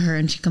close to her,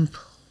 and she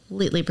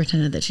completely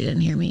pretended that she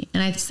didn't hear me.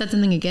 And I said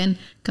something again,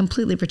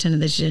 completely pretended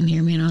that she didn't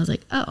hear me. And I was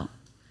like, oh.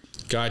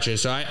 Gotcha.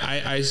 So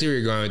I see where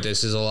you're going with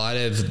this. Is a lot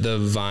of the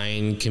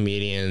Vine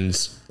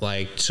comedians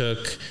like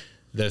took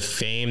the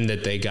fame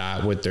that they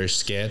got with their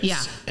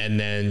skits, and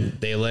then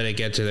they let it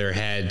get to their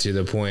head to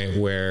the point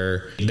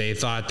where they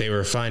thought they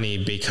were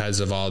funny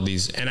because of all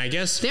these. And I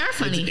guess they are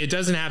funny. It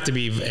doesn't have to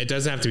be. It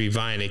doesn't have to be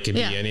Vine. It could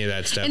be any of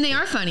that stuff. And they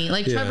are funny.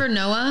 Like Trevor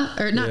Noah,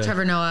 or not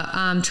Trevor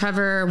Noah.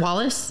 Trevor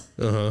Wallace.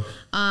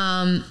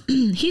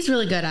 He's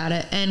really good at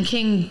it. And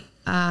King.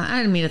 I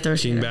didn't mean to throw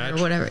shade at her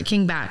or whatever.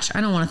 King Batch.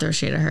 I don't want to throw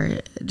shade at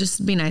her.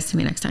 Just be nice to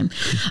me next time.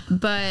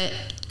 But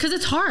because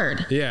it's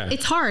hard. Yeah.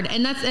 It's hard.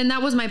 And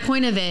that was my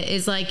point of it,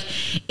 is like,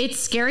 it's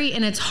scary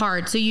and it's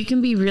hard. So you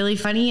can be really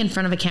funny in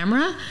front of a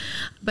camera,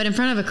 but in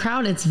front of a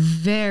crowd, it's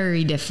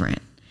very different.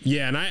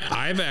 Yeah. And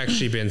I've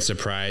actually been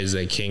surprised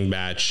that King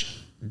Batch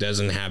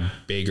doesn't have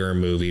bigger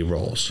movie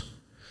roles.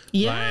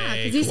 Yeah.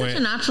 Because he's such a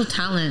natural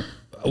talent.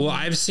 Well,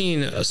 I've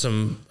seen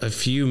a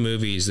few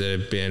movies that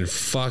have been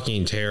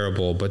fucking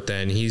terrible, but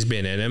then he's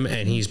been in them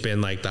and he's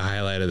been like the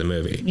highlight of the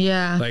movie.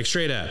 Yeah. Like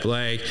straight up,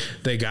 like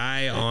the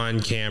guy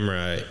on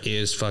camera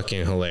is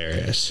fucking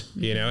hilarious,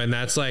 you know? And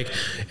that's like,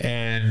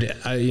 and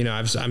you know,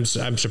 I'm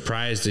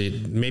surprised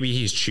that maybe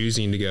he's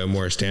choosing to go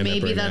more stand-up.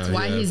 Maybe that's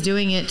why he's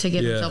doing it, to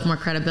give himself more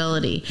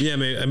credibility.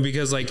 Yeah.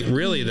 Because like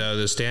really though,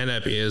 the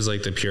stand-up is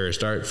like the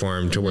purest art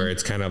form, to where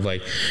it's kind of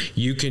like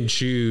you can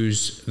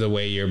choose the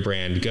way your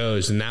brand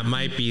goes, and that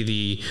might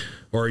be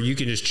or you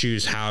can just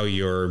choose how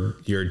your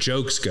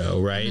jokes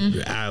go, right?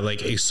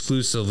 Like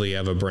exclusively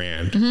of a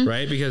brand,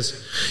 right? Because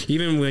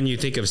even when you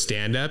think of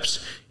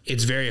stand-ups,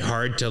 it's very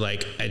hard to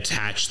like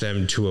attach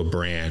them to a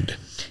brand.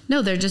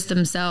 No, they're just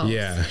themselves.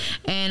 Yeah.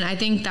 And I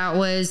think that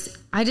was,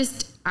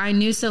 I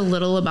knew so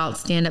little about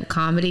stand-up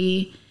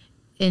comedy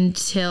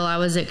until I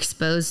was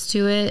exposed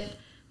to it.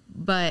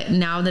 But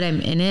now that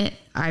I'm in it,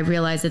 I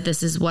realize that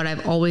this is what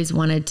I've always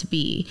wanted to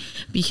be,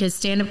 because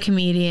stand-up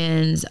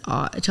comedians,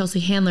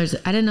 Chelsea Handler's,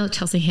 I didn't know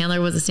Chelsea Handler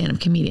was a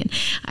stand-up comedian.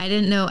 I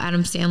didn't know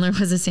Adam Sandler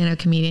was a stand-up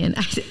comedian.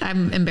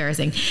 I'm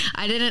embarrassing.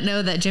 I didn't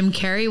know that Jim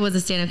Carrey was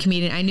a stand-up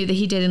comedian. I knew that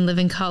he did in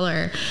Living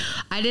Color.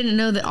 I didn't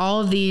know that all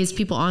of these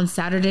people on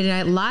Saturday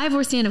Night Live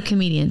were stand-up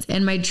comedians.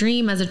 And my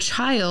dream as a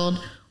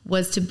child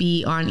was to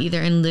be on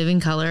either in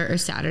Living Color or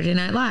Saturday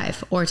Night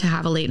Live, or to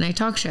have a late night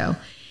talk show.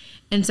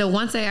 And so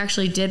once I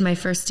actually did my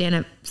first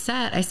stand-up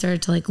set, I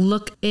started to like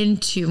look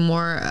into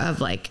more of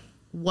like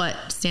what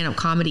stand-up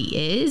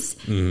comedy is.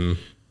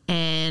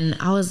 And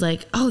I was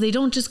like, oh, they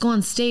don't just go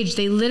on stage.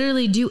 They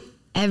literally do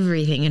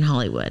everything in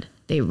Hollywood.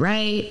 They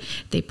write,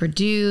 they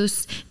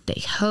produce,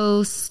 they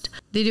host,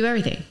 they do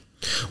everything.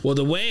 Well,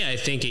 the way I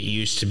think it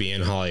used to be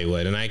in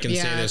Hollywood, and I can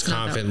say this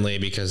confidently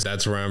because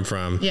that's where I'm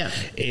from,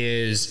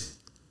 is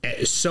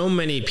so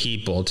many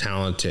people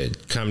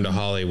talented come to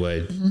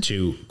Hollywood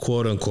to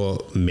quote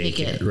unquote make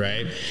it,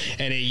 right?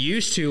 And it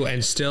used to,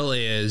 and still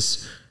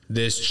is,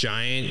 this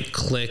giant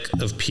clique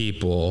of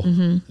people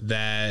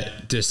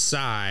that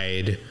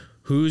decide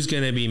who's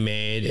going to be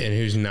made and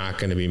who's not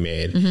going to be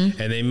made.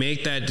 And they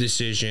make that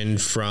decision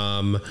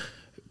from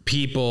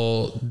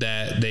people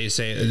that they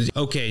say,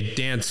 okay,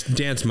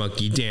 dance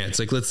monkey, dance.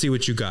 Like, let's see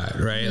what you got,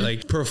 right?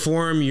 Like,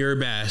 perform your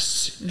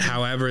best,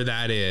 however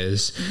that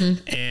is.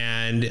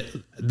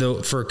 And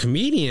for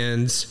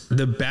comedians,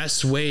 the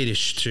best way to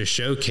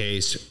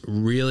showcase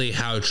really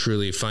how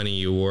truly funny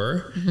you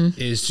were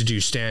is to do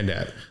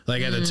stand-up.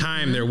 Like at the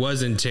time, there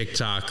wasn't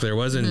TikTok, there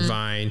wasn't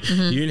Vine.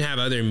 You didn't have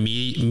other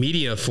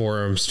media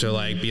forums to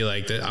like be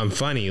like, I'm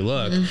funny.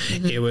 Look,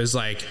 it was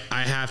like,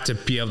 I have to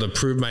be able to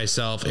prove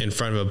myself in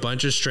front of a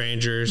bunch of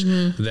strangers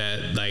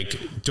that like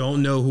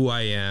don't know who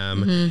I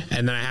am.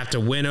 And then I have to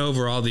win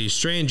over all these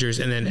strangers.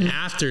 And then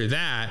after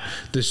that,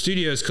 the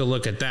studios could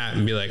look at that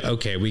and be like,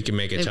 okay, we can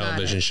make a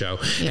television show.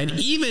 Yeah. And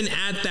even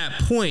at that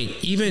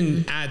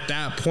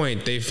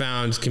point, they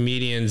found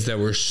comedians that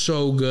were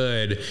so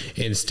good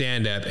in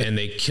stand-up and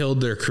they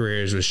killed their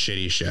careers with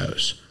shitty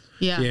shows.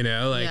 Yeah. You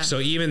know, like, so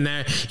even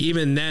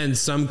then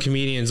some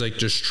comedians like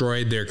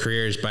destroyed their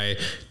careers by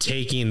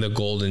taking the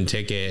golden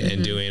ticket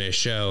and doing a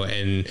show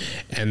and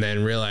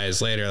then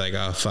realized later like,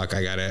 oh fuck,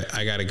 I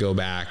gotta go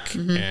back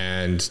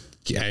and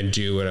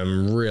do what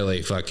I'm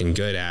really fucking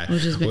good at,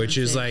 which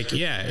is like,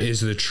 is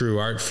the true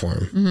art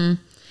form.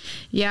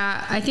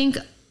 Yeah. I think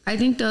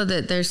though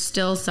that there's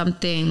still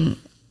something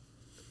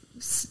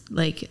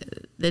like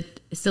that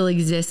still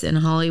exists in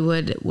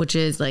Hollywood, which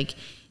is like,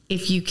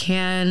 if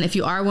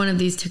you are one of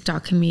these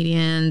TikTok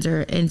comedians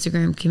or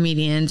Instagram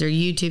comedians or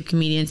YouTube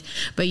comedians,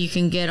 but you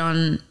can get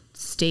on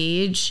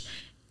stage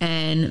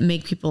and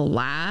make people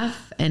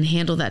laugh and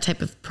handle that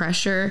type of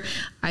pressure,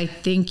 I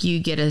think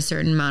you get a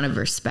certain amount of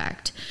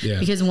respect.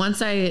 Yeah. Because when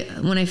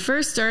I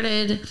first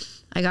started,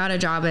 I got a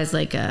job as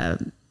like a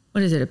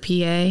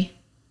PA?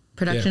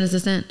 Production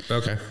assistant.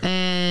 Okay.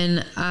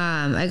 And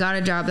I got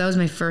a job. That was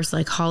my first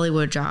like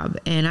Hollywood job.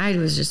 And I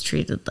was just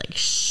treated like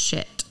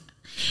shit.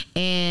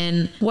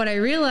 And what I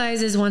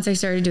realized is once I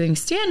started doing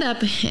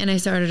stand-up and I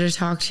started to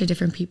talk to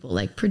different people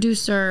like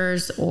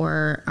producers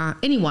or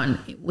anyone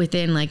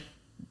within like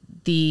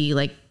the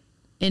like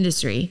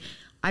industry,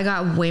 I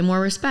got way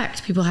more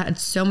respect. People had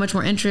so much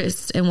more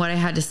interest in what I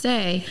had to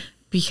say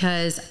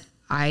because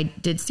I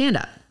did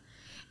stand-up.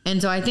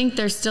 And so I think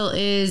there still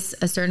is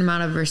a certain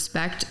amount of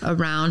respect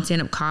around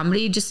stand-up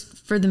comedy just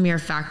for the mere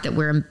fact that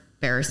we're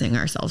embarrassing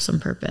ourselves on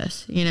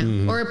purpose, you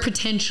know, or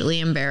potentially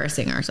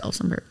embarrassing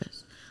ourselves on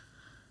purpose.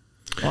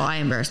 Well, I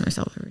embarrass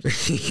myself every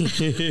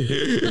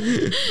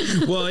day.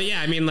 Well,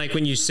 yeah, I mean, like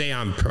when you say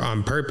on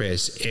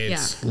purpose,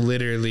 it's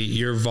literally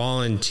you're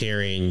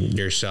volunteering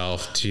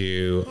yourself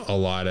to a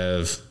lot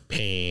of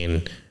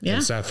pain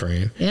and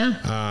suffering.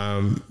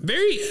 Yeah.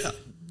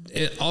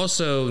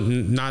 Also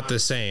not the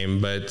same,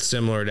 but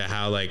similar to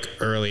how like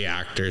early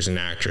actors and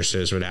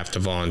actresses would have to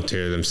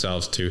volunteer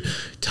themselves to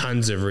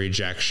tons of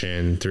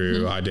rejection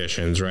through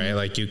auditions, right?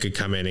 Like you could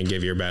come in and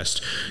give your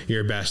best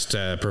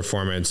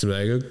performance and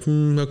be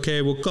like,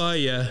 okay, we'll call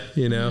you,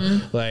 you know,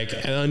 like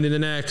on to the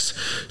next.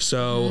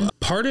 So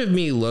part of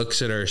me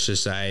looks at our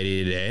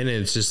society today and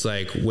it's just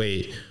like,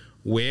 wait,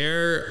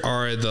 where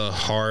are the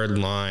hard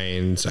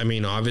lines? I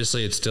mean,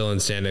 obviously it's still in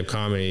stand-up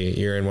comedy.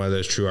 You're in one of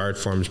those true art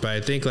forms, but I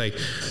think like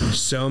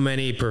so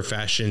many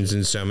professions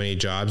and so many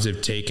jobs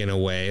have taken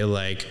away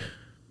like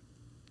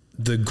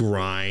the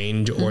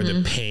grind or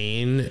the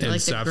pain and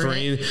like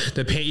suffering.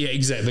 The pain, yeah,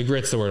 exactly. The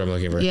grit's the word I'm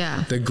looking for.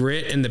 Yeah. The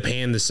grit and the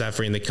pain, the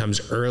suffering that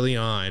comes early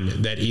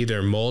on that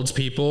either molds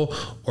people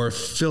or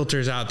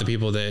filters out the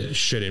people that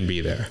shouldn't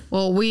be there.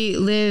 Well, we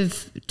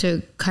live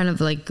to kind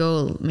of like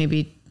go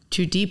maybe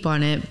too deep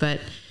on it,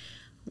 but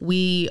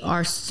we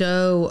are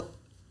so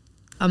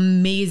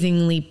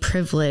amazingly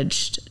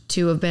privileged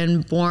to have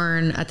been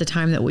born at the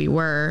time that we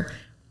were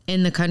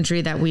in the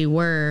country that we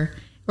were,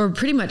 or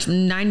pretty much I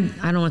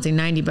don't want to say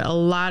 90, but a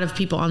lot of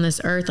people on this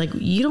earth, like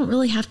you don't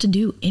really have to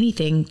do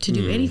anything to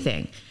do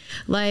anything.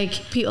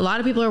 Like a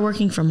lot of people are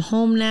working from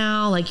home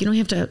now. Like you don't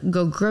have to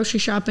go grocery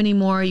shop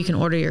anymore. You can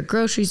order your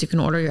groceries, you can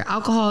order your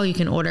alcohol, you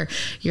can order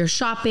your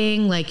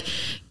shopping. Like,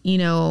 you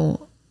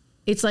know,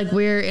 it's like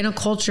we're in a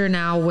culture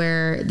now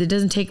where it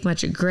doesn't take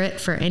much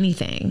grit for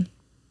anything.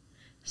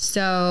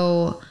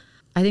 So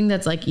I think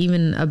that's like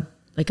even a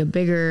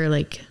bigger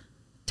like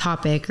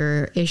topic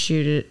or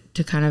issue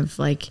to kind of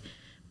like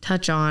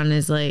touch on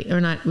is like,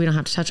 or not, we don't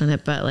have to touch on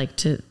it, but like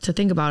to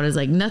think about is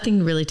like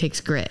nothing really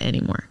takes grit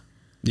anymore.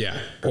 Yeah.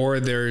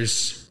 Or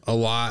there's a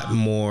lot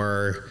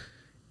more,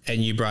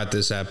 and you brought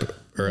this up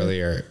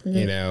earlier,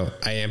 you know,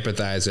 I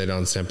empathize, I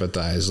don't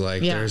sympathize.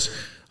 Like there's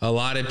a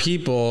lot of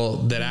people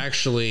that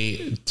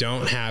actually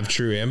don't have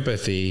true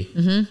empathy,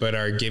 but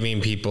are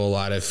giving people a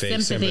lot of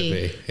fake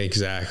sympathy.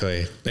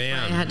 Exactly.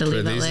 Damn. I had to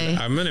leave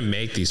LA. I'm going to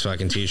make these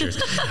fucking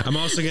t-shirts. I'm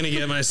also going to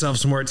get myself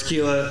some more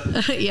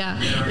tequila.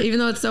 Yeah. Even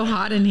though it's so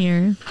hot in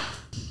here.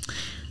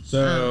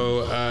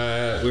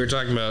 So, we were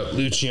talking about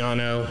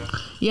Luciano.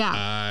 Yeah.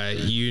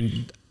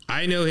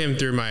 I know him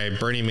through my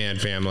Burning Man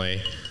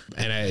family.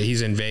 And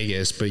he's in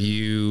Vegas, but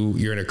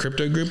you're in a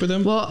crypto group with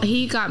him? Well,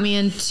 he got me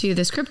into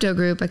this crypto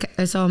group.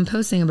 I saw him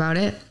posting about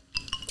it.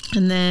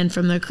 And then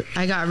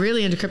I got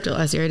really into crypto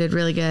last year. I did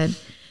really good.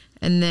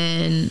 And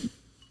then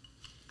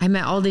I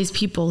met all these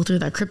people through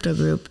that crypto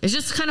group. It's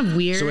just kind of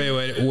weird. So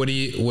wait, do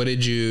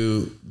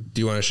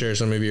you want to share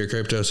some of your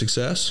crypto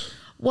success?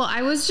 Well,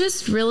 I was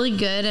just really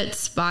good at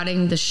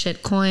spotting the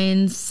shit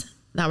coins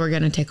that were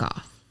going to take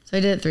off. So I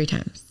did it 3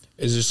 times.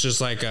 Is this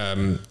just like,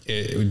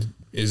 is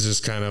this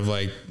kind of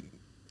like,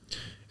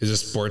 is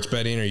this sports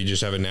betting, or you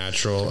just have a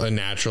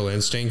natural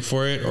instinct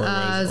for it,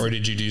 or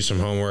did you do some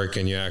homework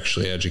and you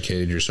actually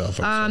educated yourself?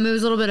 It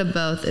was a little bit of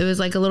both. It was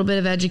like a little bit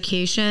of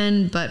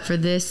education, but for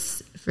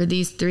these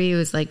 3, it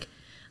was like,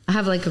 I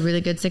have like a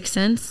really good sixth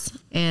sense,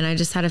 and I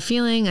just had a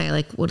feeling. I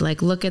like would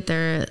like look at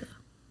their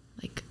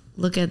like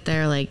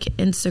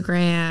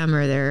Instagram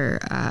or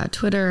their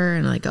Twitter,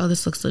 and like, oh,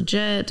 this looks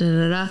legit. Da,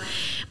 da, da.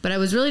 But I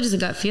was really just a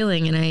gut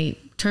feeling, and I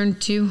turned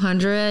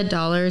 $200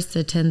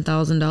 to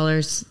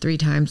 $10,000 3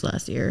 times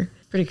last year.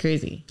 Pretty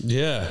crazy.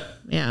 Yeah.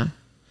 Yeah.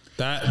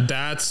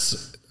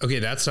 That's okay.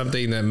 That's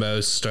something that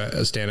most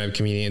stand-up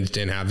comedians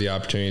didn't have the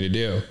opportunity to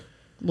do.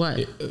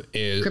 What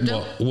is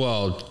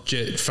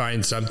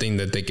find something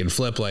that they can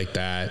flip like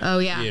that. Oh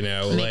yeah,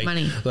 make like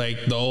money.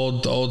 Like the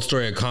old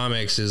story of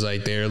comics is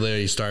like they're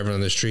literally starving on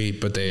the street,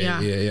 but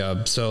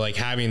so like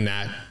having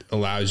that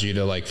allows you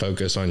to like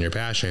focus on your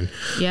passion.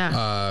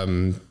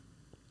 Yeah.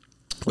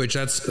 Which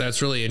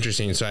that's really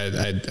interesting. So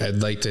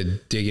I'd like to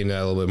dig into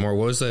that a little bit more.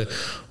 What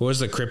was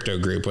the crypto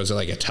group? Was it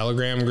like a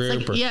Telegram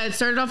group? It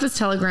started off as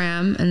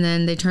Telegram, and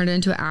then they turned it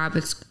into an app.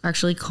 It's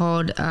actually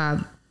called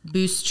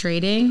Boost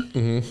Trading.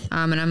 Mm-hmm.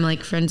 And I'm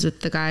like friends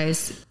with the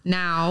guys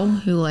now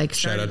who like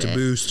shout out to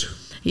Boost.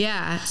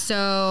 Yeah.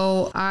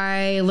 So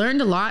I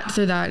learned a lot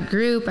through that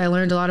group. I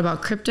learned a lot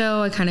about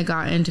crypto. I kind of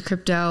got into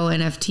crypto,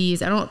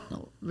 NFTs. I don't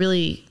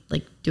really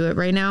like do it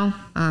right now.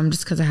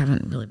 Just cause I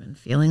haven't really been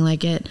feeling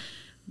like it,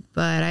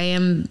 but I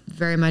am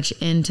very much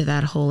into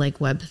that whole like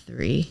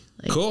Web3.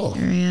 Cool.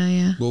 Area,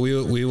 yeah. Well,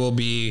 we will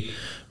be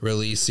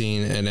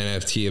releasing an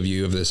NFT of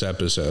you of this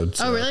episode.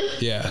 So, oh, really?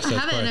 Yeah. So I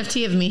have an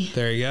NFT of me.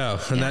 There you go.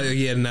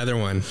 Another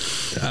one.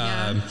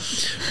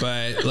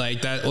 But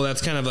like that, well,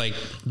 that's kind of like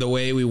the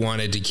way we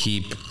wanted to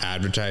keep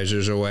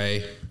advertisers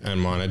away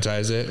and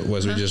monetize it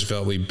was we just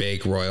felt we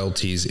bake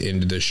royalties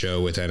into the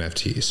show with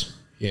NFTs.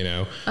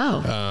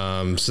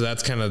 So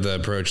that's kind of the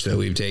approach that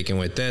we've taken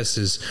with this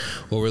is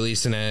we'll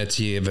release an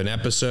NFT of an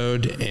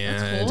episode,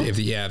 and cool.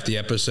 if the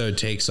episode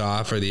takes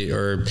off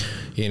or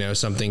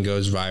something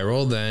goes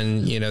viral,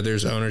 then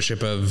there's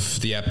ownership of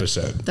the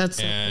episode.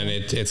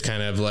 It's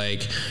kind of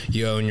like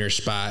you own your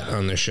spot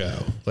on the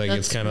show. Like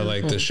it's kind of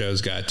like the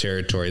show's got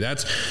territory.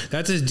 That's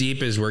as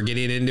deep as we're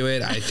getting into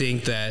it. I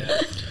think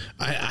that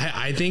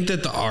I think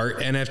that the art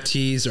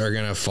NFTs are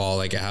going to fall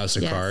like a house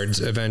of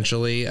cards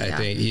eventually. I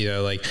think,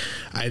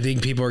 I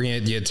think people are going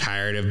to get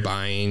tired of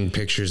buying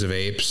pictures of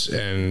apes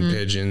and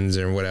pigeons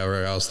and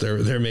whatever else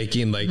they're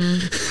making like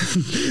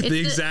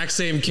the exact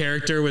same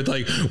character with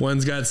like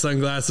one's got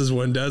sunglasses,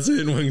 one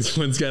doesn't,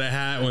 one's got a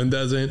hat, one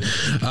doesn't.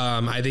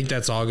 I think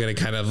that's all going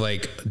to kind of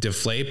like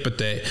deflate, but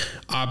the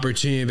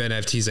opportunity of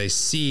NFTs I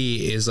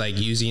see is like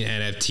using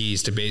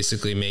NFTs to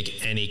basically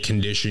make any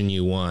condition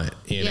you want,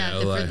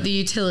 the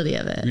utility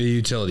of it. The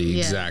utility,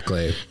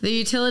 exactly. The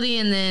utility,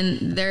 and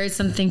then there is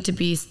something to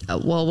be.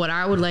 Where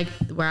I would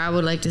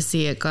like to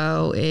see it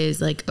go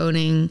is like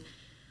owning,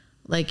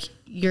 like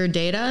your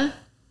data,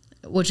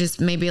 which is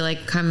maybe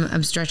like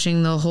I'm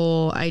stretching the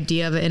whole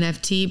idea of an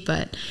NFT,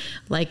 but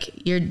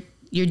like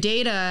your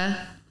data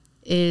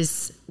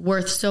is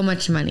worth so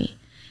much money.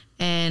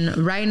 And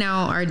right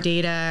now our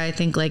data, I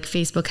think like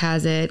Facebook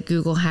has it,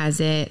 Google has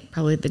it,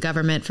 probably the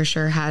government for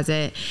sure has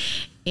it.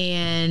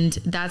 And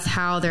that's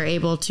how they're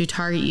able to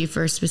target you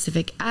for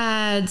specific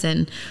ads.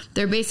 And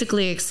they're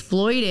basically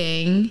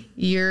exploiting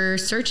your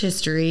search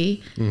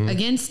history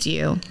against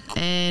you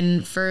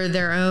and for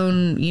their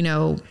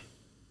own,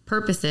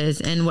 purposes.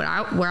 And where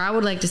I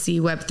would like to see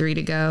Web3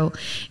 to go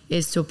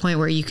is to a point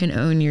where you can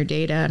own your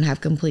data and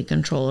have complete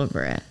control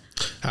over it.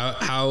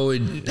 How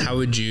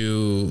would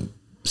you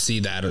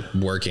see that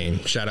working?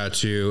 Shout out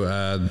to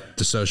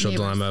the Social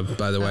Dilemma,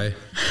 by the way,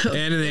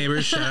 and the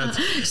neighbors. Shout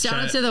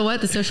out to the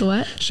what? The social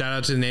what? Shout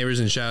out to the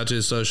neighbors and shout out to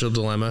the Social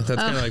Dilemma. That's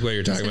kind of like what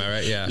you're talking about,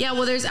 right? Yeah. Yeah.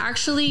 Well, there's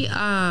actually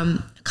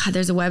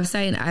there's a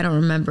website and I don't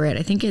remember it.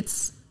 I think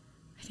it's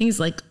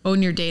like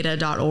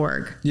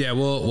ownyourdata.org. Yeah,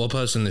 we'll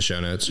post in the show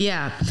notes.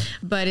 Yeah,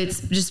 but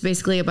it's just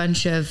basically a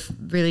bunch of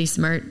really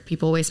smart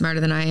people, way smarter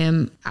than I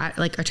am,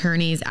 like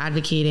attorneys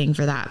advocating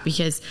for that.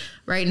 Because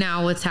right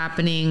now what's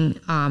happening,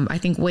 I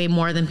think way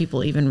more than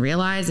people even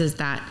realize is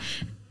that,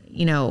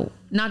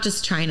 not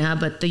just China,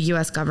 but the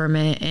US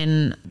government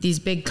and these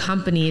big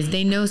companies,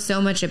 they know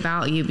so much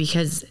about you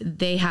because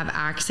they have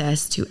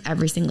access to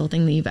every single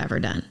thing that you've ever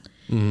done.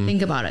 Mm-hmm.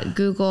 Think about it.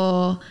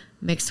 Google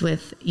mixed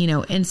with,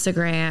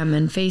 Instagram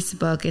and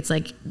Facebook. It's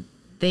like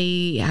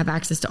they have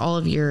access to all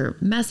of your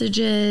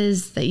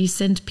messages that you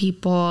send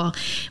people,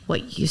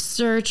 what you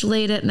search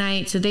late at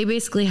night. So they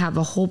basically have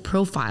a whole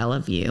profile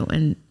of you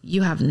and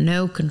you have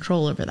no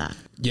control over that.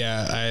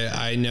 Yeah,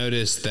 I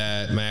noticed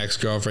that my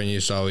ex-girlfriend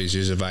used to always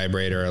use a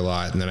vibrator a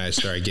lot, and then I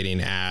started getting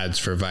ads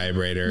for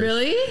vibrators.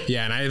 Really?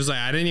 Yeah, and I was like,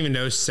 I didn't even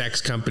know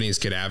sex companies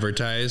could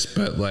advertise,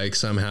 but like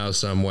somehow,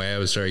 some way,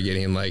 I started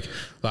getting like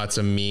lots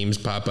of memes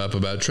pop up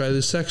about try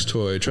this sex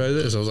toy, try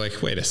this. I was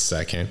like, wait a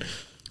second.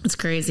 It's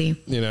crazy.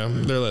 They're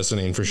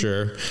listening for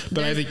sure.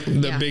 But I think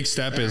the big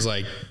step is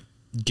like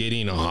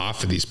getting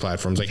off of these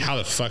platforms. Like, how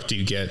the fuck do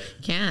you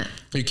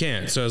you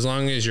can't. So as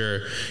long as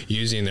you're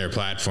using their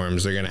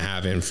platforms, they're going to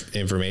have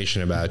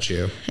information about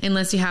you,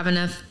 unless you have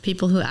enough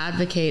people who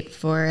advocate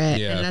for it.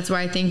 Yeah. And that's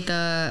why I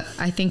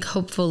think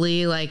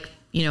hopefully, like,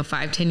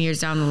 5-10 years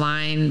down the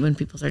line, when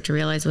people start to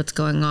realize what's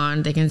going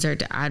on, they can start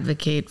to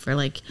advocate for,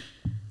 like,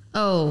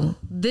 oh,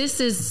 this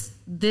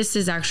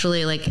is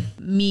actually like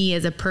me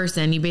as a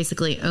person. You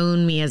basically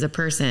own me as a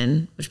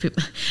person, which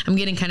I'm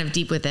getting kind of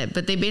deep with it,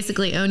 but they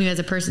basically own you as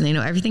a person. They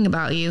know everything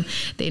about you.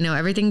 They know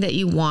everything that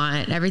you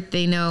want.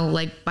 They know,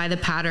 like, by the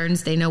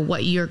patterns, they know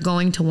what you're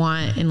going to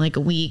want in like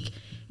a week.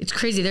 It's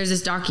crazy. There's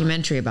this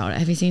documentary about it.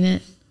 Have you seen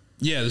it?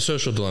 Yeah, The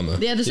Social Dilemma.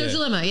 Yeah, The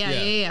Social Dilemma.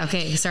 Yeah.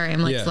 Okay, sorry,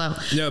 I'm like slow.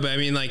 No, but I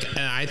mean, like,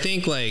 I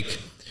think, like,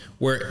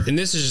 and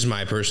this is just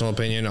my personal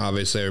opinion.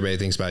 Obviously, everybody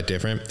thinks about it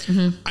different.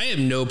 Mm-hmm. I have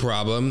no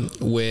problem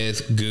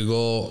with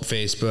Google,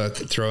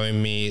 Facebook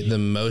throwing me the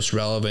most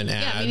relevant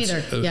ads. Me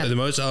neither. Yeah. The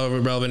most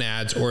relevant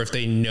ads, or if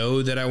they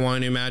know that I want a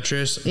new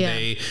mattress,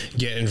 they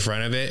get in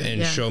front of it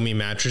and show me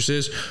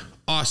mattresses.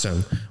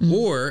 Awesome. Mm-hmm.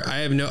 Or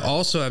I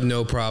also have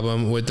no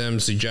problem with them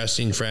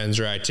suggesting friends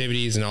or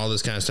activities and all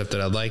this kind of stuff that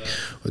I'd like.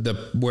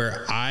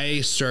 Where I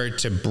start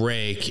to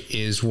break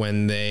is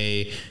when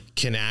they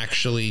can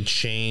actually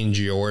change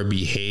your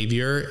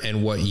behavior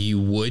and what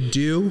you would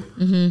do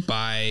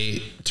by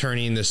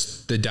turning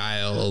the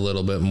dial a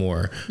little bit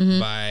more,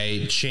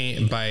 by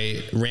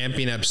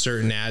ramping up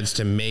certain ads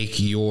to make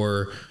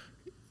your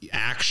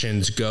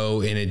actions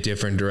go in a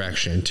different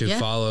direction, to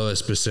follow a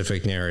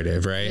specific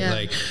narrative, right? Yeah.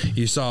 Like,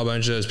 you saw a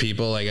bunch of those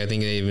people, like, I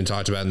think they even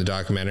talked about in the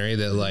documentary,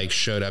 that like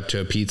showed up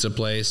to a pizza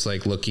place,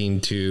 like looking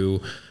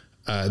to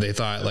they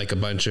thought like a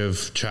bunch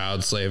of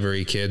child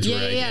slavery kids were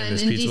like in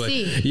this pizza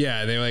place.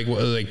 Yeah, they were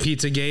like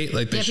Pizzagate,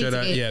 like they showed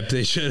up. Yeah,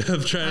 they should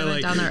have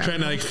trying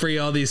to free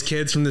all these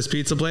kids from this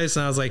pizza place.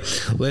 And I was like,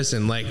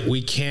 listen, like,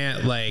 we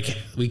can't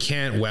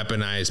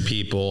weaponize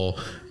people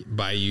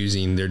by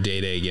using their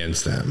data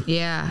against them.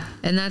 Yeah,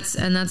 and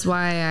that's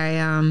why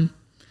I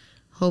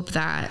hope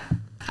that.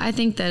 I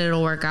think that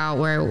it'll work out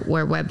where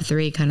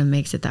Web3 kind of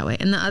makes it that way.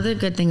 And the other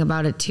good thing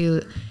about it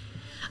too,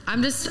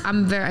 I'm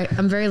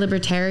very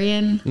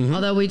libertarian. Mm-hmm.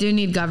 Although we do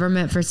need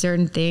government for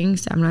certain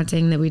things. I'm not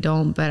saying that we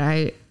don't, but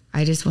I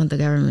just want the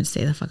government to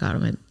stay the fuck out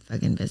of my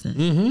fucking business.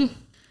 Mm-hmm.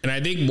 And I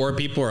think more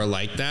people are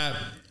like that.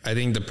 I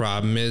think the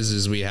problem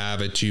is we have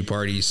a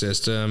two-party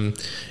system,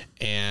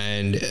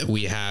 and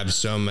we have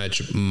so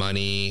much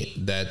money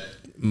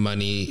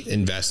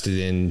invested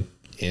in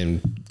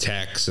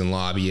techs and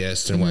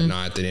lobbyists and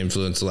whatnot that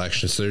influence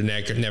elections. So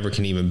there never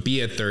can even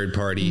be a third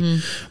party.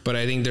 Mm-hmm. But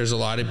I think there's a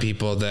lot of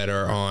people that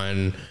are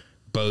on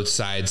both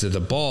sides of the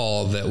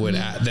ball that would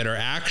that are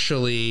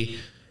actually,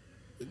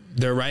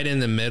 they're right in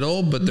the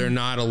middle, but they're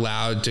not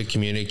allowed to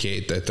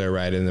communicate that they're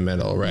right in the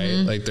middle, right?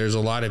 Mm-hmm. Like, there's a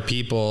lot of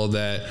people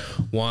that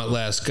want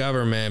less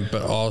government,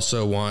 but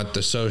also want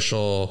the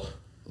social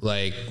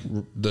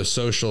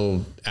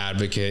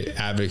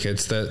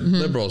advocates that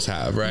liberals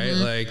have, right?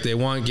 Mm-hmm. Like, they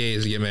want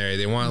gays to get married,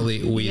 they want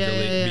weed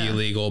to be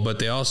illegal, but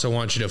they also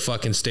want you to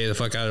fucking stay the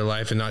fuck out of their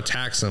life and not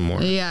tax them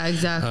more. Yeah,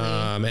 exactly.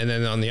 And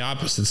then on the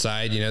opposite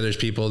side, there's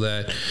people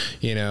that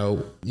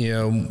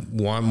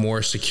want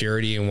more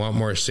security and want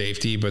more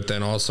safety, but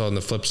then also on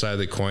the flip side of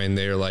the coin,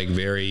 they're like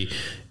very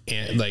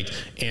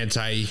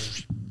anti.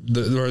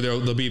 Or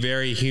they'll be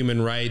very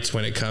human rights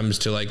when it comes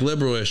to like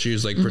liberal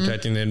issues, like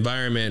protecting the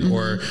environment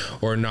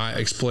or not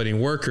exploiting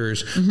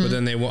workers. But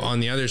then they will, on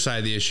the other side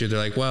of the issue, they're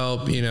like,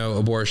 well,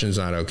 abortion's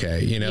not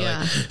okay.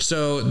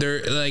 So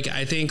they're like,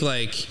 I think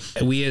like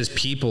we as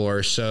people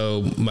are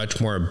so much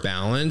more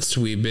balanced.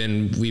 We've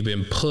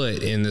been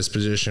put in this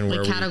position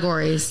where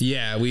categories.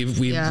 We've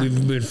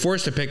been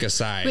forced to pick a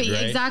side. Right?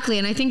 Exactly.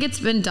 And I think it's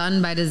been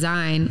done by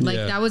design. Like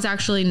that was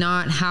actually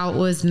not how it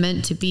was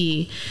meant to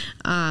be.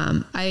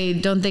 I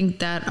don't think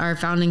that our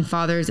founding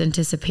fathers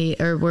anticipate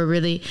or were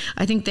really,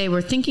 I think they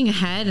were thinking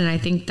ahead, and I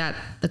think that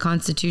the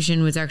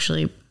Constitution was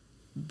actually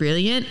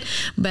brilliant,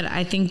 but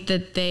I think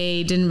that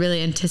they didn't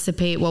really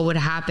anticipate what would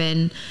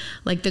happen.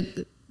 Like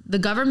the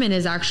government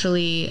is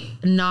actually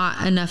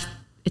not enough.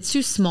 It's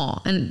too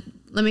small. And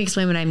let me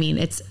explain what I mean.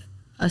 It's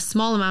a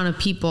small amount of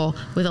people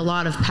with a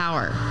lot of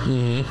power.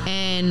 Mm-hmm.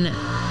 And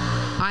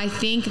I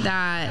think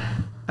that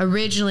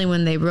originally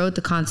when they wrote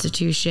the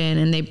Constitution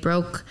and they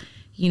broke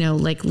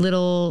like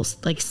little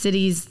like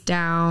cities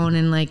down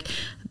and like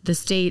the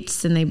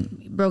states, and they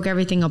broke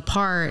everything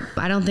apart,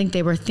 I don't think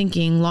they were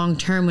thinking long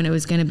term when it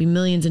was going to be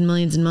millions and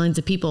millions and millions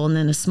of people and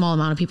then a small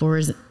amount of people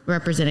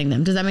representing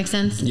them. Does that make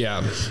sense?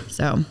 Yeah.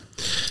 So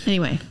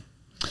anyway,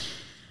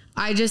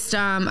 I just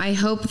I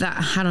hope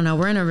that, I don't know,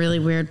 we're in a really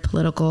weird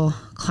political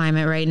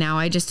climate right now.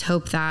 I just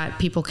hope that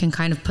people can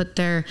kind of put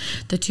the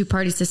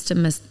two-party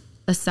system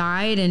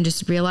aside and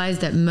just realize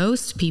that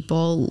most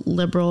people,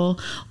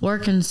 liberal or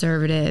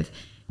conservative,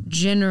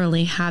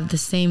 generally have the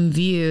same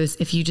views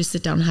if you just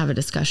sit down and have a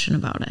discussion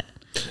about it.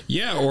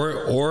 Yeah.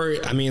 Or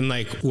I mean,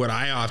 like, what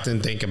I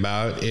often think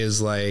about is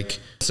like,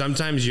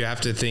 sometimes you have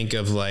to think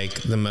of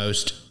like the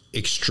most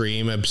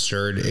extreme,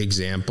 absurd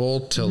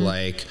example to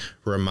like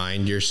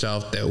remind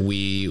yourself that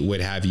we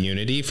would have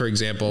unity. For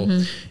example,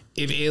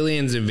 if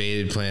aliens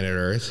invaded planet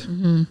Earth,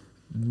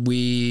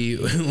 we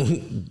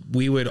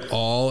would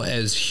all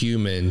as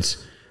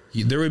humans,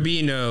 there would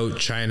be no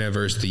China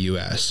versus the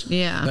US.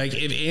 Yeah. Like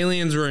if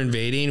aliens were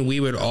invading, we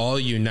would all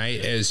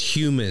unite as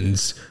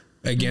humans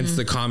against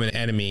the common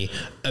enemy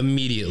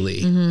immediately,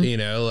 you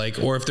know, like,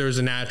 or if there was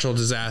a natural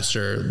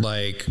disaster,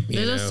 like,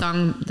 there's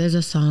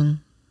a song.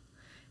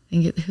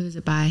 Who is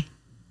it by?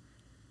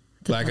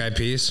 Black Eyed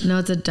Peas? No,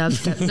 it's a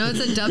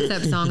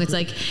dubstep song. It's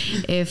like,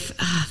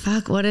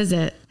 what is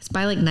it? It's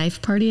by like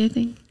Knife Party, I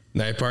think.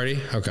 Knife Party?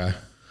 Okay.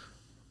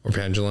 Or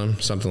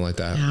Pendulum, something like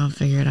that. Yeah, I'll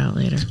figure it out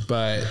later.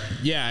 But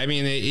yeah, I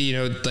mean, you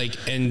know, like,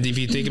 and if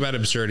you think about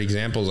absurd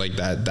examples like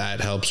that, that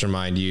helps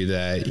remind you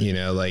that, you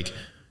know, like,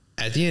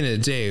 at the end of the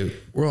day,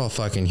 we're all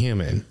fucking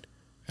human.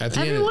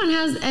 Everyone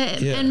has,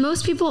 and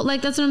most people,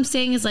 like, that's what I'm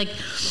saying is like,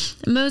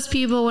 most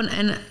people,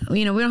 and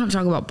you know, we don't have to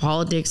talk about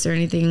politics or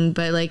anything,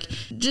 but like,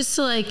 just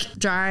to like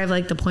drive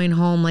like the point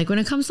home, like when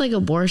it comes to like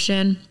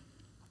abortion,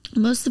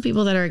 most of the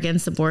people that are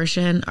against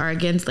abortion are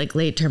against like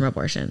late term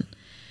abortion,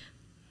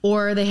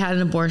 or they had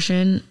an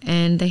abortion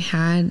and they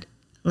had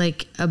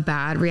like a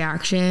bad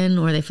reaction,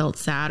 or they felt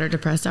sad or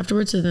depressed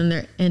afterwards, so then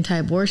they're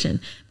anti-abortion.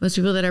 Most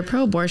people that are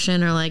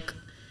pro-abortion are like,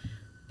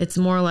 it's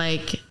more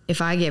like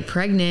if I get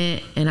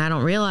pregnant and I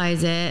don't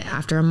realize it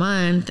after a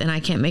month and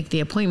I can't make the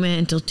appointment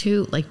until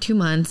 2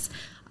 months,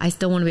 I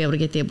still want to be able to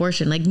get the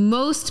abortion. Like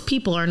most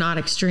people are not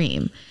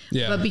extreme,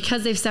 but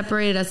because they've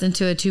separated us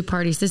into a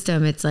 2-party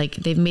system, it's like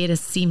they've made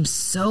us seem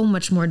so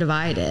much more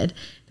divided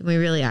than we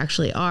really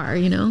actually are,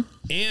 you know?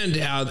 And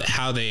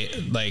how they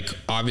like,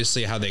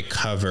 obviously how they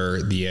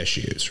cover the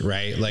issues,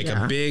 right? Like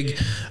a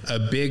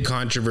big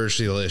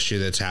controversial issue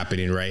that's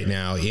happening right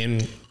now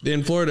in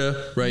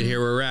Florida, right here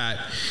where we're at,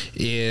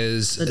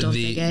 is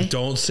the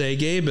Don't Say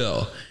Gay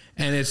bill.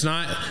 And it's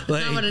not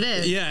like, not what it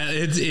is. Yeah,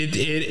 it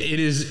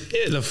is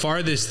the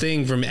farthest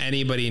thing from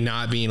anybody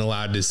not being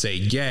allowed to say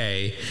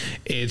gay.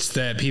 It's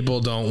that people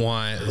don't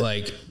want,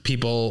 like,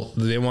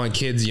 they want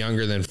kids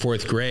younger than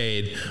 4th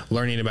grade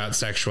learning about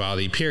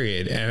sexuality,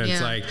 period. And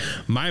it's like,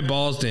 my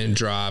balls didn't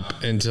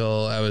drop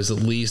until I was at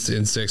least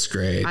in 6th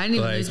grade. I didn't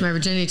even lose my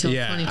virginity till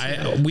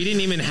 22. We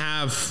didn't even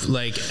have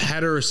like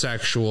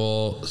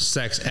heterosexual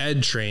sex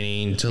ed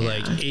training till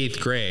like 8th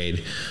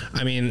grade.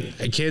 I mean,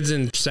 kids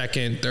in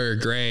 2nd,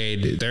 3rd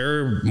grade,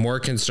 they're more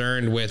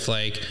concerned with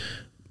like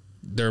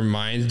their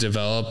minds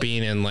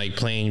developing and like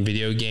playing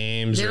video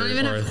games. They don't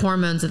even have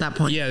hormones at that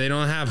point. Yeah, they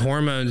don't have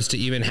hormones to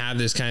even have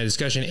this kind of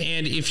discussion.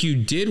 And if you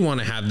did want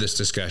to have this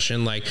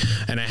discussion, like,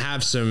 and I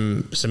have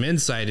some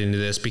insight into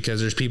this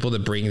because there's people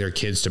that bring their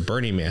kids to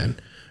Burning Man,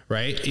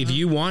 right? If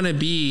you want to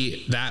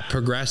be that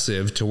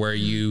progressive to where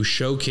you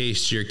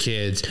showcase to your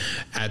kids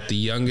at the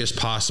youngest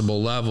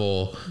possible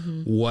level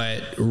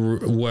what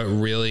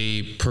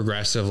really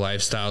progressive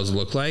lifestyles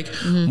look like,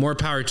 more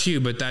power to you,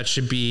 but that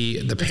should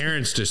be the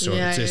parents'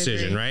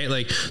 decision, right?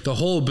 Like the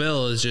whole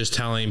bill is just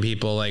telling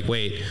people like,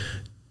 wait,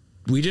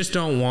 we just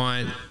don't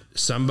want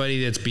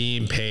somebody that's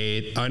being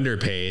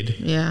underpaid,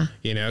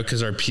 you know,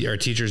 because our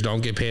teachers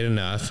don't get paid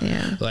enough.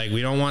 Like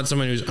we don't want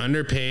someone who's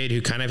underpaid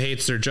who kind of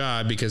hates their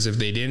job, because if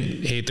they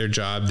didn't hate their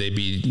job, they'd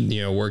be,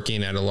 you know,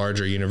 working at a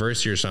larger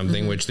university or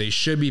something, which they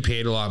should be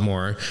paid a lot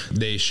more.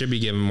 They should be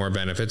given more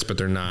benefits, but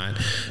they're not.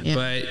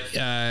 But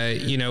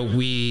you know,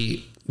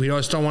 we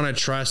just don't want to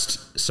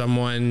trust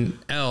someone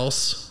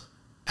else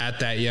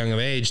at that young of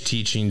age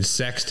teaching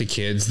sex to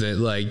kids that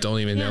like don't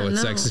even know what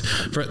sex is.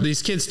 For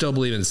these kids still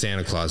believe in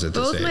Santa Claus at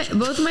this age.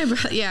 Both of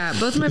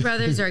my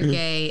brothers are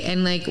gay,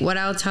 and like what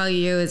I'll tell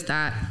you is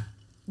that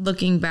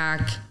looking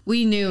back,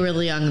 we knew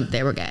really young that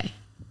they were gay.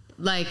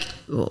 Like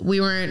we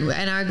weren't,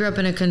 and I grew up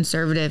in a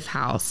conservative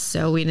house,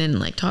 so we didn't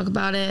like talk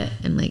about it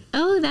and like,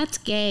 oh, that's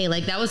gay.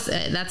 Like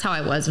that's how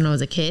I was when I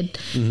was a kid,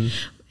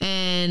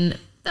 and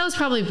that was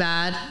probably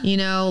bad, you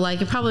know, like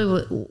it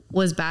probably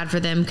was bad for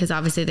them because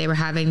obviously they were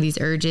having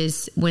these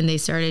urges when they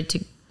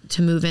started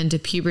to move into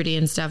puberty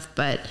and stuff.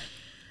 But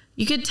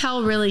you could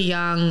tell really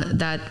young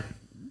that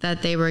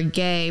they were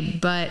gay,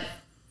 but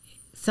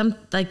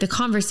the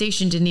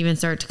conversation didn't even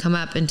start to come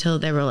up until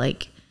they were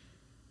like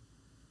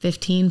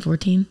 15,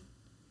 14.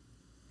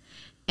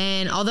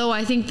 And although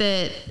I think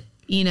that,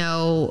 you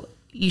know,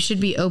 you should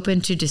be open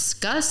to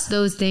discuss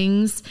those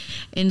things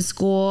in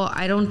school,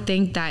 I don't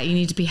think that you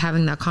need to be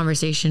having that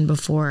conversation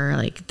before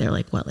like they're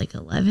like what, like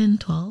 11,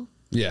 12?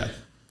 Yeah.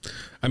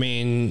 I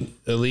mean,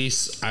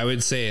 I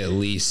would say at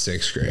least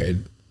 6th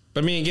grade.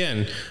 But I mean,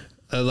 again,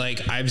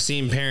 like I've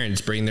seen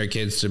parents bring their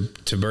kids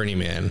to Burning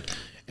Man,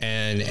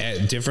 and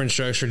at different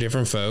strokes for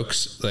different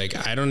folks.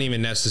 Like I don't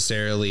even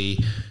necessarily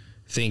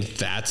think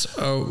that's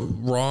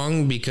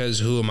wrong, because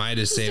who am I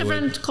to say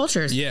different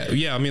cultures?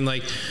 Yeah. I mean,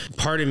 like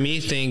part of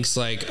me thinks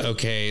like,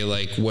 okay,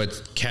 like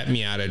what kept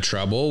me out of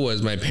trouble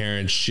was my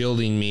parents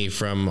shielding me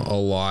from a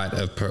lot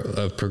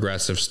of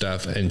progressive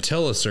stuff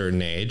until a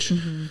certain age.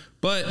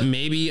 But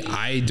maybe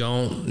I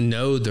don't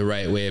know the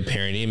right way of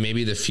parenting.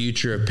 Maybe the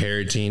future of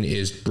parenting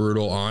is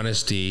brutal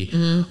honesty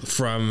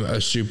from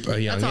a young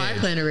age. That's how I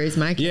plan to raise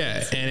my kids.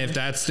 Yeah, and if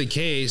that's the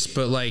case,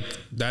 but like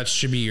that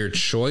should be your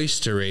choice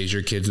to raise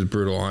your kids with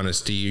brutal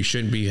honesty. You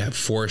shouldn't be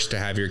forced to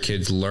have your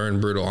kids learn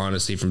brutal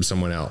honesty from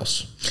someone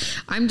else.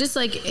 I'm just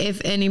like,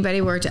 if anybody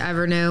were to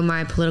ever know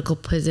my political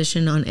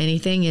position on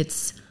anything,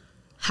 it's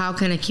how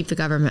can I keep the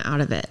government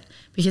out of it?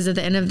 Because at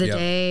the end of the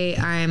day,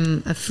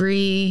 I'm a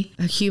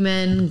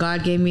human.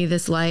 God gave me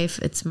this life.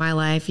 It's my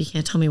life. You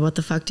can't tell me what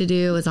the fuck to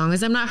do. As long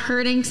as I'm not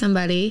hurting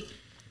somebody,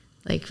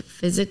 like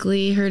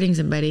physically hurting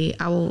somebody,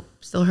 I will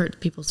still hurt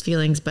people's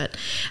feelings. But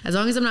as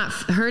long as I'm not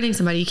hurting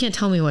somebody, you can't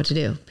tell me what to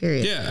do,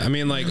 period. Yeah. I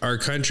mean, like our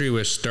country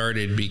was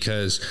started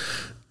because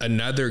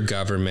another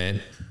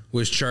government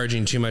was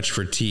charging too much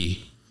for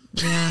tea.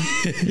 Yeah.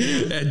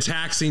 And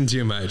taxing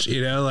too much,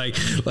 you know, like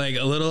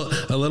a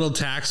little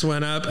tax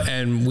went up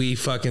and we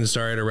fucking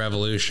started a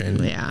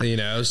revolution. Yeah. You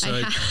know, so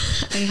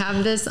I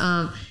have this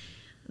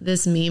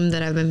this meme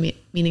that I've been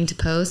meaning to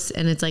post,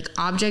 and it's like,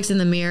 objects in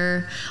the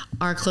mirror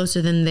are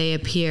closer than they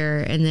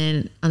appear, and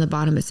then on the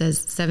bottom it says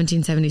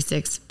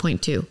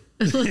 1776.2.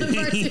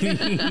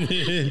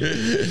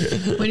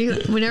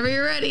 Whenever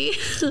you're ready.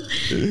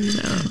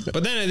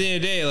 But then at the end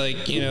of the day,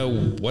 like, you know,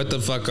 what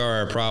the fuck are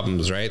our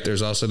problems, right?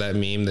 There's also that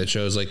meme that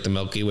shows like the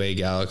Milky Way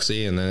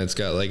galaxy, and then it's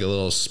got like a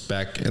little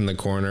speck in the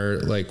corner,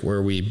 like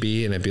where we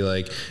be, and it'd be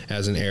like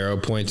has an arrow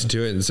pointed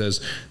to it and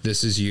says,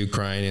 "This is you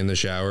crying in the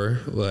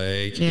shower."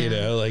 Like, you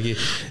know, like it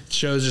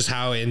shows just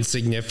how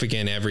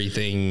insignificant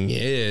everything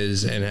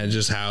is, and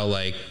just how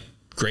like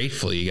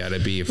grateful you got to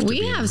be.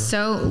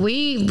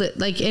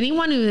 Like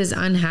anyone who is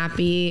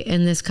unhappy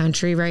in this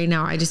country right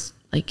now, there's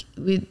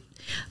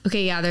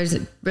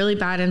really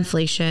bad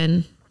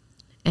inflation,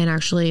 and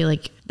actually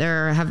like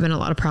there have been a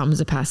lot of problems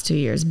the past 2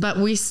 years, but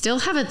we still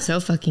have it so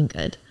fucking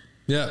good.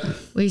 Yeah.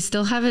 We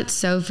still have it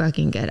so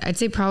fucking good. I'd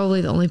say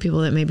probably the only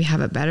people that maybe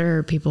have it better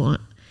are people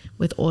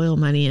with oil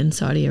money in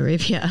Saudi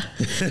Arabia.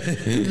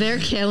 They're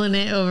killing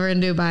it over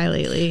in Dubai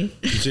lately.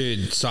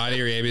 Dude, Saudi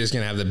Arabia is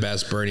going to have the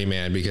best Burning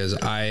Man, because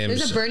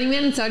There's a Burning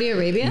Man in Saudi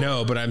Arabia?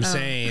 No, but I'm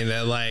saying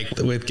that like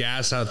with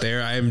gas out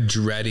there, I am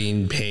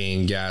dreading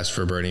paying gas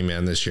for Burning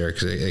Man this year,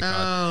 because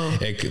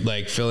it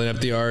like filling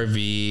up the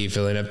RV,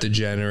 filling up the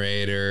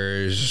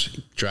generators,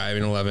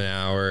 driving 11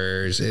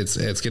 hours. It's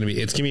going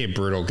to be a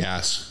brutal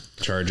gas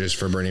charges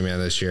for Burning Man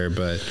this year,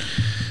 but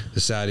the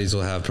Saudis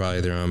will have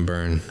probably their own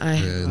burn.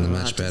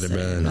 Much better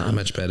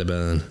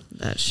burn.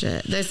 That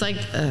shit. There's like,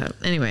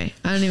 anyway,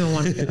 I don't even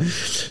want to go.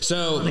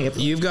 So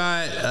you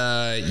got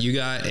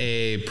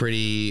a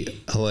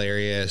pretty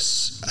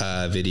hilarious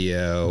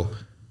video.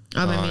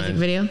 Oh, my music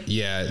video?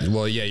 Yeah.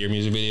 Well, yeah, your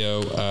music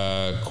video,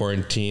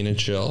 Quarantine and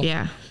Chill.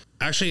 Yeah.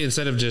 Actually,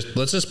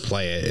 let's just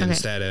play it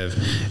instead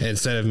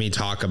of me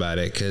talk about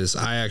it, because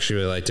I actually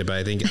really liked it, but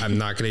I think I'm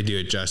not going to do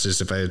it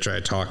justice if I try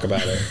to talk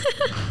about it.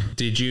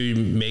 Did you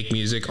make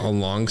music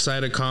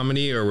alongside a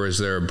comedy, or was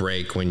there a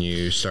break when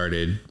you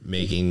started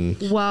making?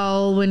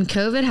 Well, when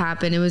COVID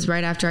happened, it was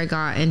right after I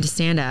got into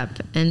stand up,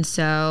 and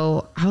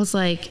so I was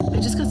like, I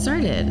just got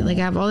started. Like,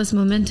 I have all this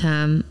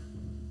momentum.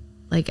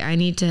 Like, I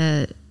need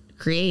to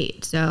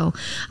create. So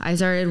I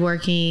started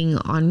working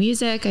on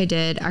music. I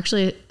did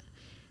actually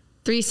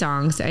 3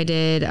 songs. I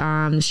did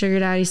the Sugar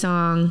Daddy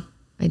song.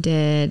 I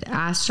did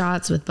Ass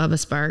Shots with Bubba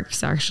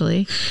Sparks,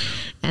 actually.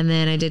 And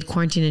then I did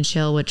Quarantine and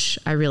Chill, which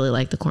I really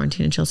like the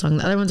Quarantine and Chill song.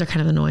 The other ones are kind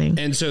of annoying.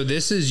 And so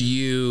this is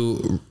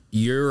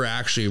you're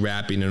actually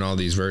rapping in all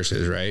these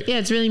verses, right? Yeah,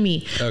 it's really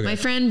me. Okay. My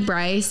friend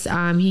Bryce,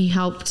 he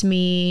helped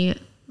me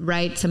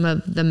write some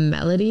of the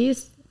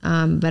melodies,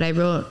 but I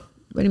wrote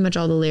pretty much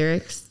all the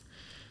lyrics.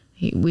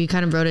 We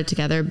kind of wrote it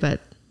together,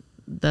 but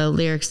the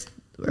lyrics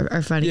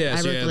are funny. Yeah,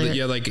 so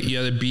you had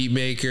the beat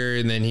maker,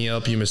 and then he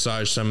helped you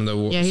massage some of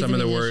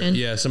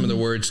the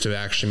words to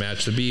actually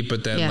match the beat.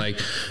 But then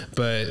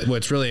but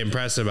what's really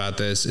impressive about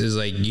this is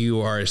like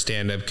you are a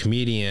stand-up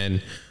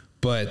comedian,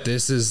 but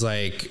this is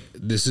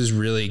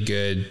really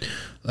good.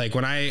 Like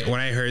when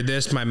I heard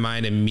this, my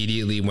mind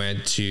immediately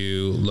went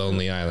to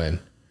Lonely Island.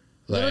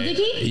 Like, Little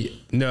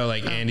Dicky? No,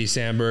 like Andy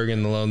Samberg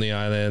and the Lonely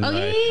Island.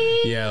 Okay.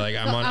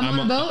 I'm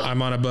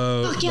on a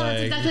boat. Fuck yeah,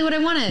 that's exactly what I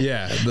wanted.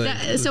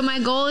 Yeah. So my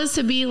goal is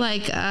to be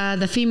like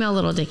the female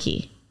Little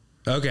Dicky.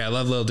 Okay, I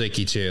love Lil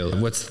Dicky too.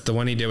 What's the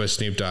one he did with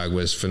Snoop Dogg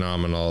was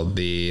phenomenal.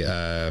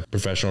 The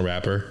professional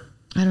rapper.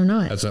 I don't know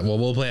it.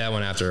 We'll play that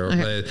one after.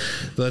 Okay.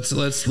 Let's.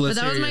 But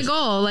that was my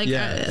goal. Like,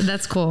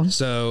 that's cool.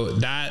 So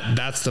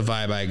that's the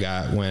vibe I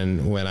got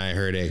when I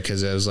heard it,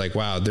 because I was like,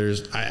 wow,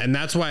 and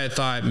that's why I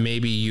thought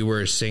maybe you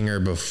were a singer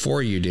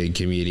before you did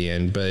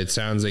comedian, but it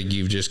sounds like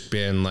you've just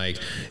been like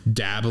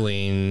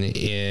dabbling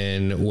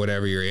in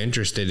whatever you're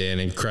interested in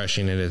and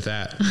crushing it at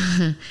that.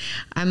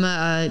 I'm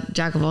a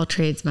jack of all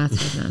trades, master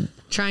of none.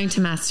 Trying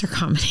to master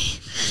comedy.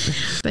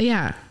 But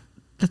yeah.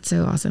 That's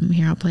so awesome.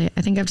 Here, I'll play it.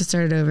 I think I have to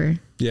start it over.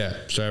 Yeah,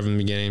 start from the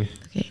beginning.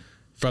 Okay.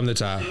 From the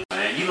top.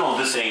 Man, you know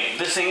this ain't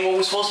what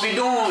we're supposed to be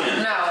doing.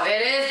 No,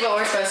 it is what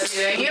we're supposed to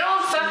be doing. You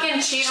don't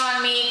fucking cheat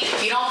on me.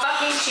 You don't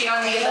fucking cheat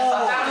on me. Get the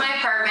fuck out of my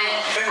apartment.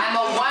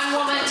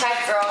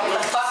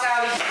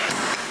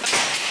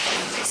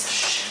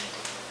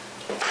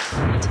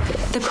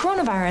 The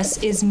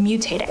coronavirus is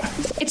mutating.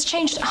 It's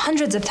changed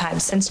hundreds of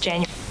times since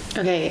January.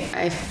 Okay,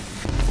 I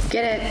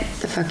get it.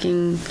 The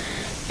fucking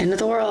end of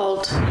the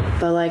world.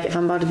 But, like, if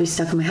I'm about to be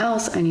stuck in my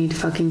house, I need to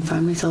fucking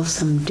find myself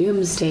some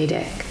doomsday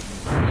dick.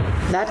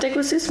 That dick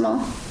was too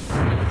small.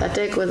 That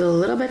dick was a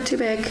little bit too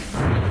big.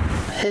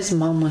 His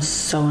mom was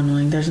so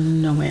annoying. There's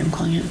no way I'm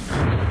calling him.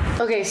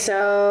 Okay,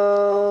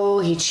 so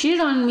he cheated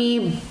on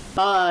me,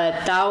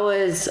 but that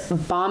was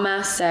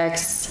bomb-ass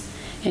sex,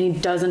 and he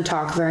doesn't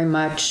talk very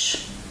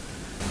much.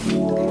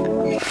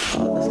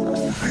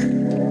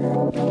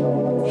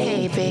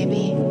 Hey,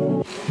 baby.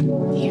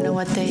 You know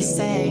what they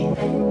say.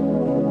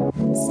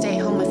 Stay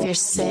home if you're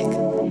sick.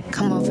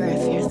 Come over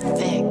if you're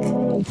thick.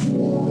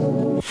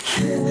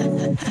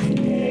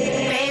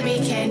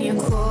 Baby, can you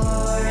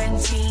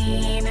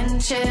quarantine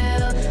and chill?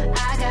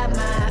 I got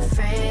my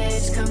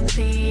fridge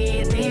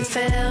completely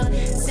filled.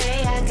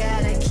 Say I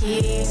gotta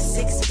keep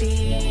 6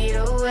 feet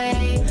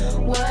away.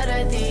 What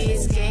are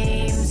these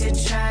games you're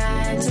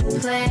trying to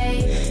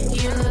play?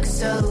 You look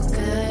so good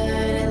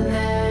in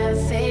that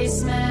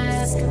face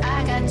mask.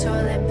 I got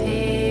toilet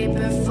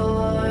paper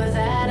for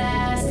that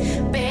ass.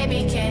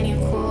 Baby, can you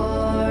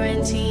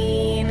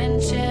quarantine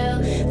and chill?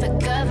 The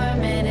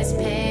government is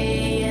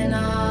paying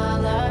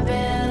all our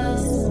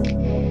bills.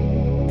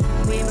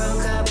 We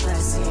broke up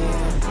last year.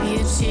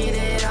 You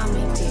cheated on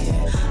me, dear.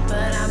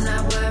 But I'm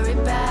not worried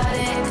about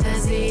it,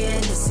 cause the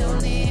end is so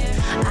near.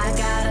 I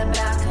got a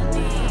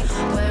balcony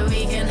where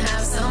we can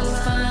have some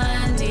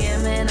fun,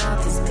 DMing all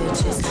these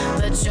bitches,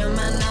 but you're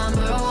my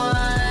number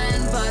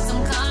one. Bought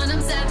some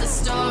condoms at the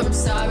store. I'm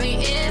sorry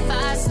if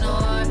I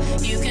snore.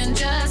 You can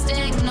just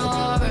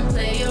ignore and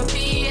play your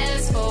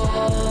PS4.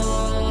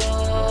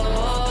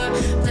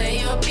 Play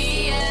your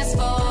PS4.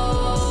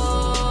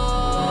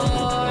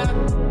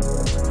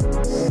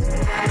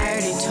 I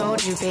already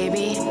told you,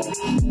 baby.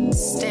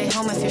 Stay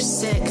home if you're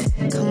sick.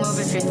 Come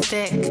over if you're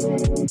thick.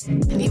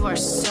 And you are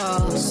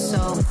so,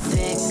 so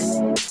thick.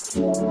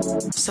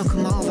 So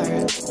come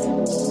over.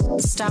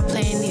 Stop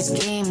playing these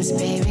games,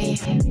 baby.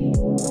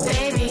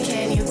 Baby,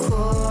 can you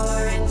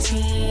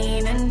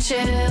quarantine and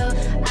chill?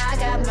 I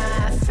got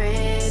my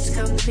fridge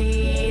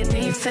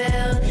completely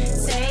filled.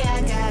 Say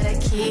I gotta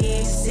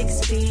keep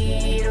 6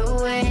 feet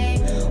away.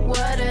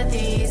 What are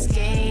these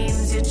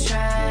games you're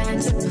trying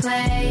to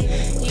play?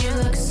 You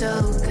look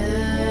so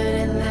good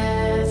in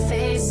that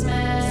face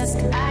mask.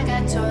 I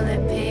got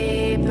toilet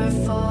paper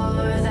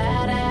for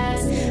that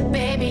ass.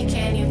 Baby,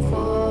 can you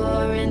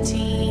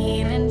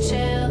quarantine and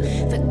chill?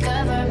 The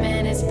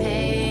government is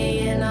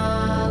paying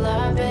all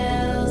our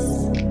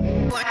bills.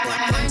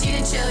 Quarantine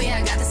and chill, yeah,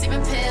 I got the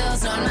sleeping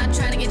pills. No, I'm not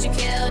trying to get you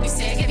killed. You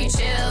say I give you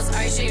chills.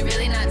 Are you sure you're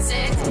really not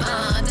sick?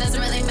 Doesn't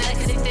really matter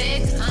cause you're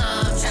thick.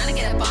 I'm trying to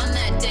get up on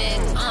that dick.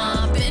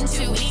 Been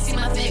 2 weeks in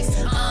my fix.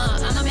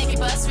 I'ma make you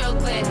bust real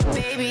quick.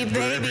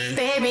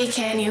 Baby,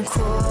 can you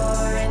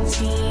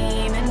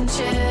quarantine and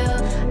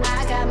chill?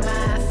 I got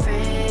my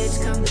fridge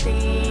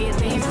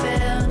completely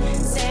filled.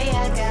 Say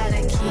I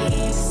gotta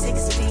keep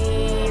 6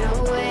 feet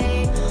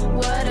away.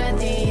 What are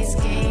these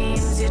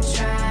games you're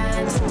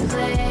trying to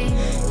play?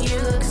 You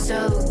look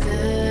so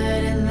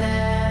good in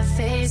that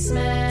face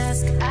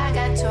mask. I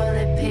got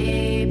toilet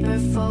paper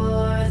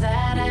for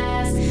that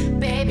ass.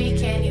 Baby,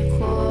 can you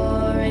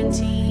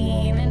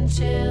quarantine and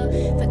chill?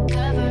 The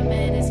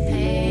government is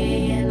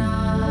paying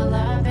all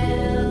our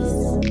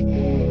bills.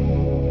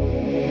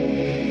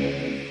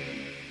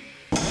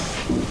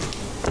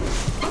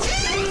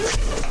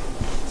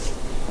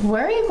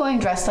 Where are you going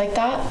dressed like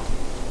that?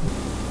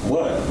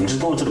 What? I'm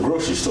just going to the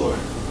grocery store.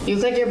 You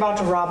look like you're about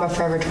to rob a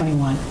Forever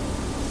 21.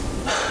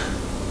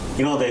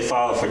 You know, they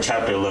filed for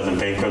Chapter 11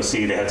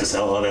 bankruptcy. They had to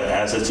sell other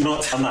assets. You know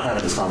what? I'm not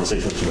having this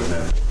conversation with you right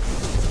now.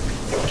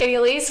 Can you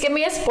at least give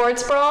me a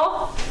sports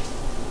bra?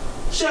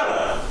 Shut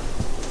up.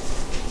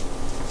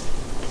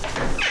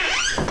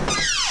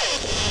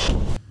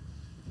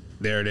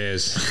 There it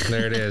is.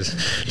 There it is.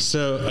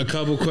 So a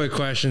couple quick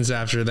questions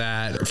after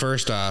that.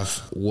 First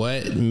off,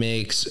 what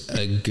makes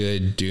a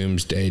good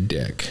doomsday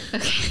dick?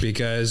 Okay.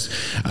 Because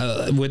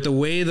with the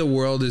way the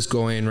world is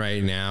going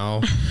right now,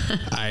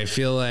 I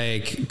feel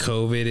like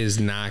COVID is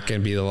not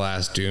going to be the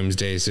last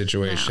doomsday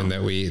situation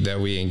that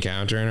we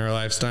encounter in our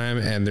lifetime.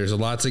 And there's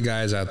lots of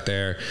guys out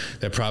there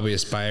that probably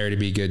aspire to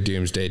be good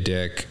doomsday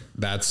dick.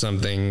 That's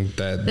something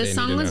that this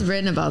song was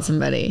written about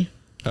somebody.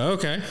 Oh,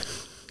 okay.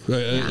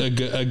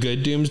 A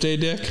good doomsday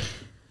dick?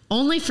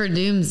 Only for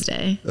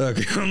doomsday.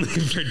 Okay, only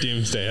for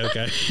doomsday.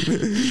 Okay.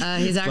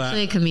 He's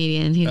actually a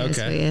comedian. He knows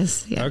who he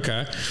is. Yeah.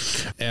 Okay.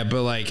 Yeah,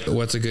 but like,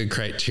 what's a good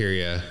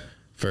criteria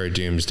for a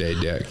doomsday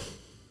dick?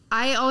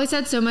 I always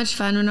had so much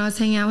fun when I was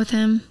hanging out with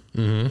him.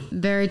 Mm-hmm.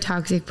 Very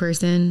toxic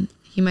person.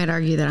 He might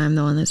argue that I'm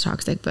the one that's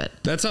toxic, but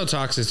that's how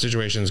toxic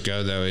situations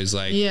go, though. Is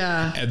like,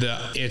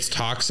 it's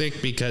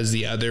toxic because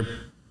the other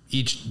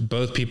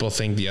both people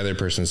think the other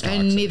person's toxic.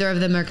 And neither of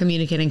them are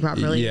communicating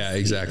properly. Yeah,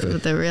 exactly.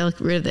 With the real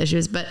root of the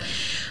issues. But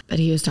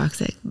he was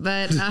toxic.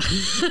 But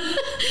if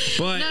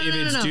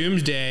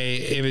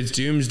it's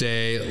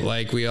doomsday,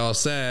 like we all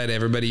said,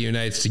 everybody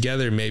unites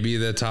together. Maybe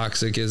the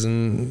toxic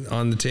isn't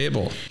on the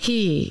table.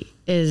 He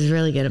is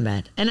really good in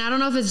bed. And I don't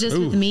know if it's just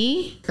with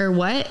me or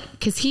what,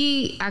 because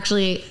he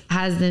actually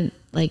has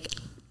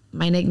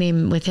my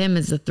nickname with him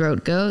is the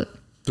throat goat.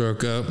 Throat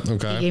goat.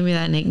 Okay. He gave me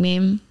that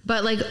nickname.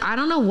 But I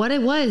don't know what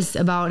it was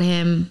about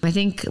him. I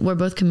think we're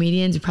both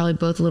comedians. We're probably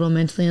both a little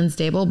mentally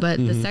unstable, but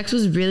the sex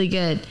was really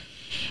good.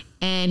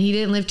 And he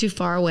didn't live too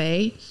far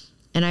away.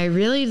 And I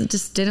really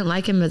just didn't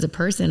like him as a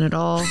person at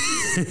all.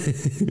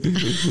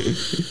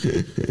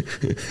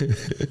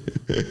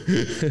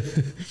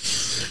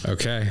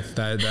 Okay.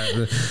 But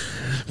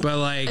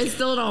I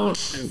still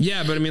don't.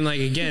 Yeah, but I mean,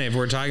 again, if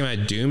we're talking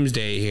about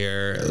doomsday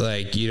here,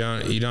 you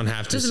don't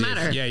have to Doesn't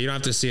matter. You don't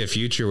have to see a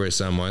future with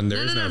someone.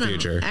 There's no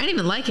future. I didn't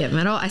even like him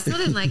at all. I still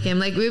didn't like him.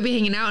 We would be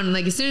hanging out, and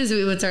as soon as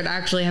we would start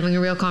actually having a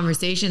real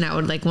conversation, I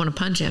would want to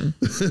punch him.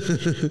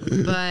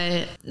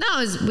 But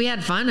no, we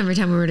had fun every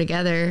time we were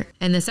together,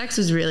 and the sex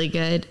was really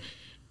good.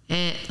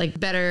 And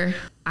better,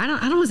 I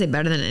don't want to say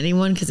better than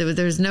anyone, because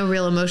there was no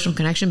real emotional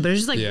connection, but it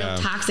was just real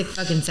toxic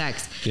fucking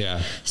sex.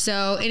 Yeah.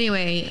 So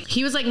anyway,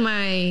 he was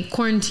my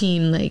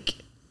quarantine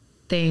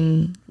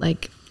thing,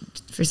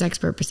 for sex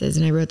purposes,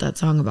 and I wrote that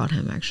song about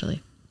him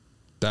actually.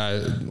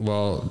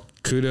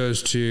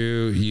 Kudos to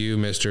you,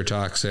 Mr.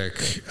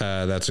 Toxic.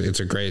 It's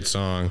a great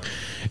song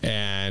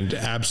and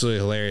absolutely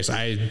hilarious.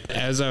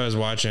 As I was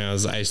watching,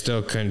 I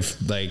still couldn't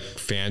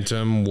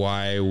fathom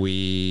why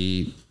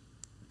we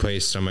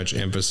placed so much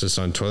emphasis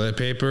on toilet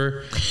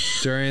paper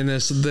during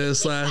this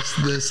last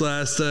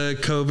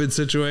COVID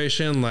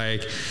situation.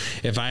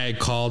 If I had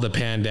called a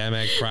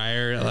pandemic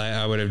prior,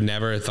 I would have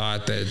never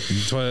thought that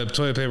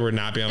toilet paper would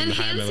not be on the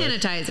high. And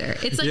hand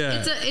sanitizer.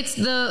 It's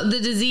the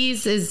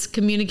disease is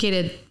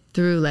communicated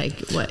through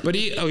what? But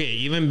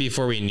even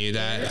before we knew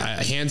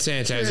that, hand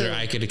sanitizer, true.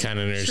 I could kind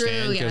of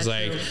understand because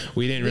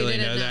we didn't really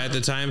know that at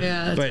the time.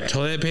 Yeah, but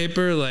toilet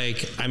paper,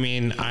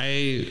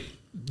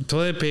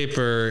 toilet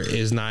paper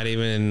is not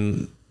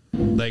even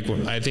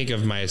I think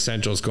of my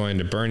essentials going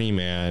to Burning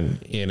Man,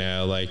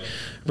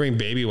 bring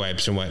baby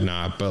wipes and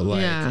whatnot, but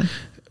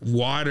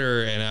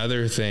water and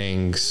other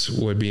things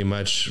would be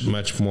much,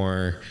 much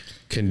more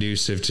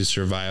conducive to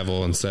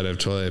survival instead of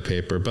toilet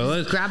paper. But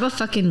let's grab a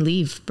fucking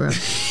leaf, bro.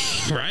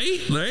 right?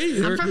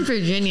 I'm from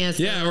Virginia.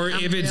 So yeah, or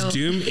if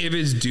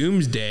it's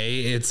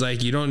doomsday, it's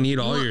you don't need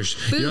all your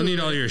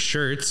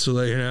shirts.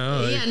 So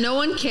yeah, no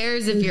one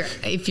cares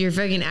if your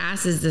fucking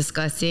ass is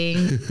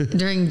disgusting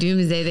during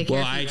doomsday. They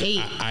care.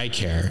 I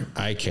care.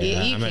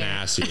 I'm an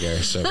ass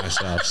eater,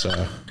 myself. So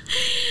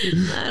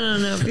I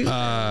don't know.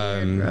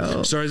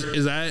 Bro. So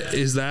is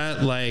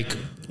that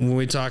when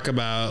we talk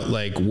about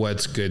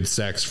what's good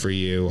sex for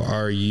you,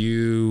 are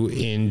you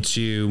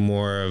into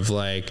more of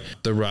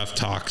the rough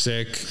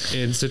toxic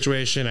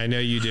situation? I know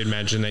you did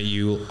mention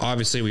that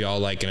obviously we all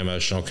like an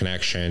emotional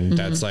connection. Mm-hmm.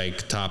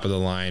 That's top of the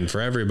line for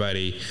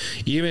everybody.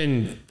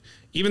 Even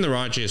the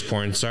raunchiest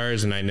porn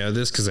stars, and I know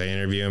this because I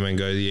interview them and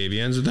go to the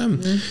AVNs with them.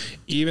 Mm-hmm.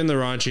 Even the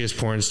raunchiest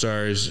porn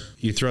stars,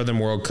 you throw them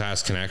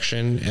world-class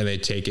connection and they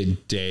take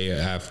it day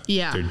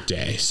after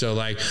day. So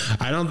I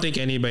don't think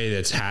anybody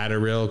that's had a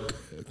real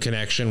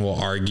connection will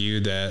argue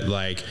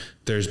that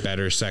there's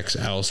better sex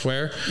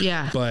elsewhere.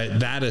 Yeah.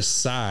 But that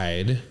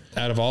aside,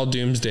 out of all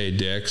doomsday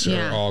dicks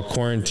or all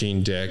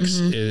quarantine dicks,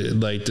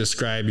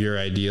 describe your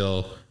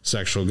ideal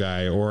sexual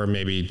guy, or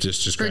maybe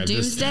just describe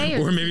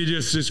or maybe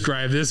just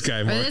describe this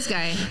guy more. Or this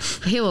guy,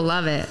 he will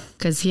love it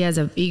because he has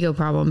an ego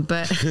problem,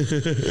 but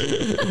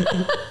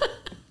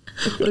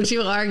which you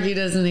will argue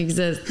doesn't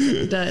exist.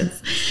 It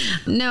does.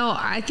 No,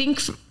 I think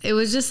it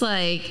was just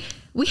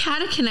we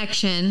had a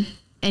connection,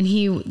 and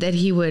he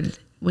would,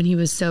 when he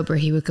was sober,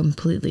 he would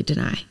completely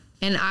deny.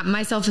 And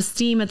my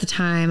self-esteem at the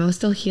time, I was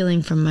still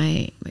healing from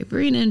my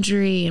brain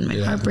injury and my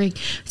heartbreak.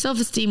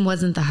 Self-esteem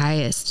wasn't the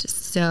highest.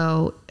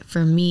 So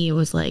for me, it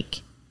was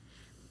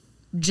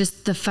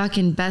just the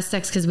fucking best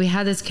sex, because we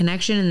had this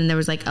connection, and then there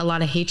was a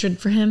lot of hatred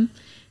for him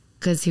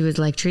because he was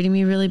treating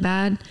me really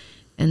bad.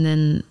 And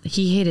then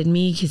he hated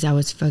me because I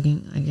was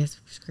fucking, I guess,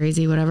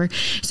 crazy, whatever.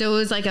 So it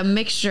was a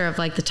mixture of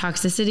the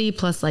toxicity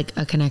plus a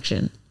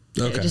connection.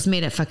 Okay. It just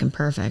made it fucking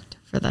perfect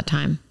for that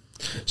time.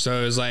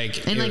 So it was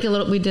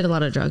we did a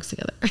lot of drugs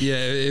together. Yeah,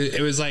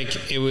 it was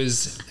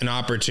an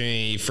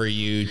opportunity for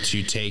you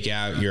to take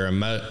out your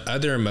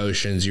other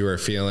emotions you were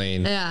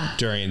feeling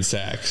during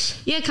sex.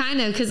 Yeah,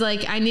 kind of, because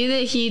I knew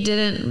that he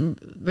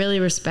didn't really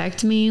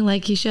respect me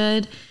like he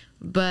should,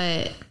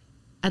 but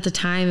at the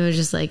time it was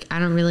just I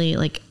don't really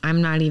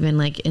I'm not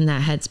even in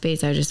that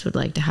headspace. I just would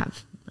like to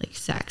have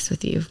sex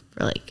with you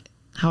for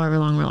however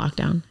long we're locked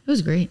down. It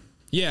was great.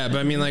 Yeah, but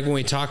I mean, like when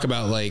we talk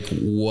about like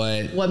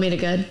what made it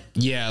good?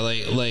 Yeah,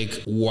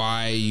 like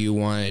why you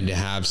wanted to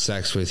have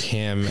sex with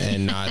him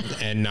and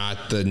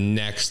not the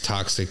next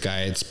toxic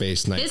guy at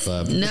Space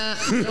Nightclub. No,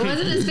 it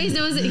wasn't in Space.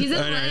 He's in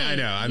LA. I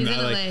know. I'm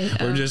not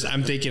like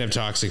I'm thinking of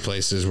toxic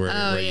places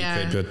where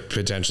you could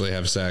potentially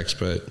have sex.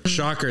 But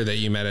shocker that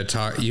you met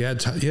you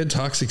had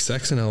toxic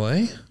sex in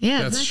LA.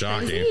 Yeah, that's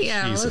shocking. Crazy?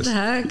 Yeah, Jesus. what the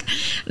heck?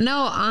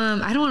 No,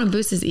 I don't want to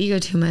boost his ego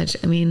too much.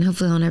 I mean,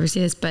 hopefully he'll never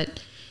see this,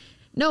 but.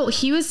 No,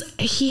 he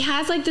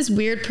has like this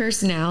weird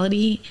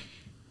personality,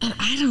 and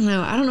I don't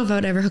know if I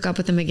would ever hook up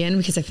with him again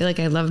because I feel like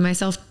I love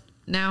myself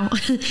now,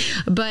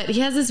 but he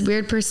has this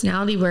weird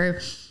personality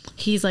where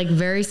he's like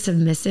very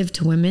submissive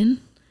to women.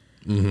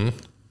 Mm-hmm.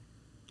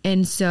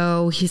 And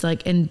so he's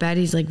like in bed,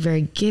 he's like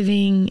very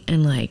giving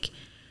and like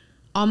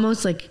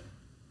almost like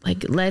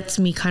lets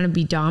me kind of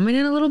be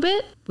dominant a little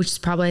bit, which is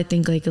probably, I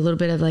think, like a little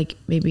bit of like,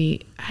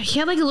 maybe he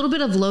had like a little bit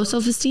of low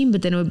self-esteem,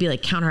 but then it would be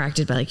like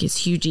counteracted by like his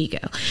huge ego.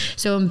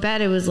 So in bed,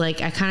 it was like,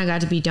 I kind of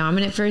got to be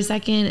dominant for a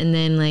second, and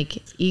then like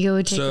ego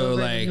would take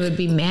over, and it would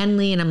be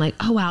manly. And I'm like,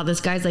 oh wow, this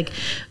guy's like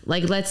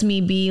lets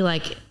me be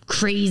like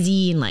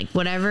crazy and like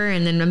whatever.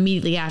 And then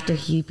immediately after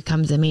he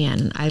becomes a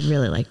man, I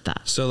really like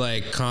that. So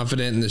like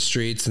confident in the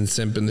streets and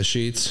simp in the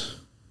sheets.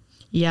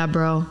 Yeah,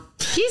 bro.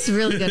 He's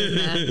really good at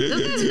that. This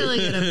guy's really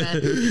good at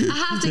that. I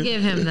have to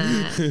give him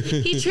that.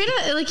 He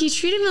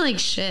treated me like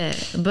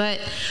shit.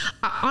 But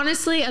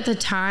honestly, at the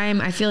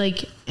time, I feel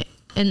like,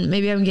 and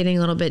maybe I'm getting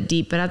a little bit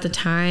deep, but at the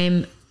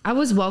time, I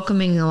was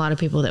welcoming a lot of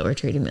people that were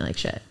treating me like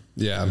shit.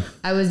 Yeah.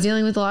 I was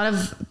dealing with a lot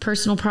of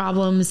personal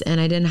problems, and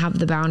I didn't have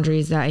the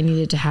boundaries that I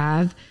needed to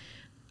have.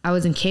 I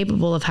was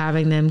incapable of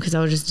having them because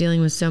I was just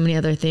dealing with so many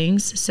other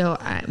things. So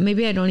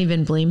maybe I don't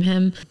even blame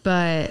him,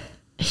 but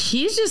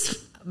he's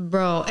just...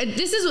 Bro,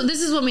 this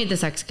is what made the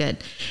sex good,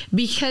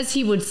 because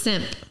he would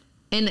simp,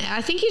 and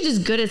I think he's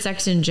just good at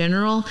sex in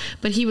general.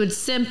 But he would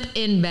simp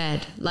in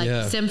bed,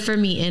 simp for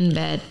me in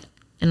bed,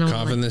 and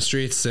cough in the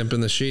streets, simp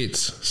in the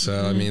sheets.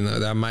 So I mean,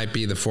 that might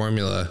be the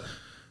formula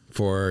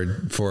for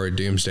a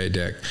doomsday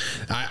dick.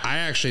 I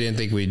actually didn't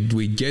think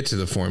we'd get to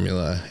the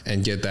formula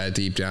and get that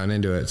deep down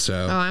into it.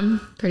 So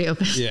I'm pretty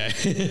open. Yeah,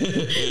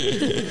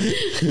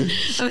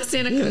 I'm a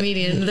stand-up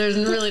comedian. There's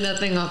really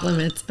nothing off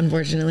limits,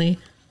 unfortunately.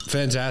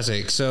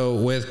 Fantastic. So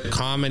with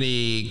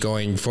comedy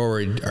going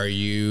forward, are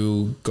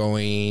you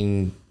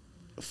going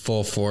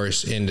full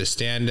force into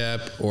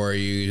stand-up, or are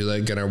you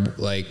like gonna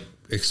like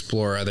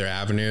explore other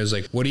avenues?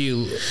 Like, what do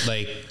you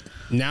like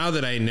now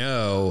that I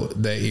know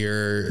that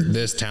you're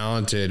this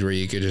talented where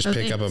you could just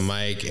pick up a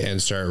mic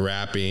and start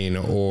rapping,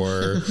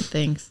 or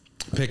thanks.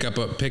 Pick up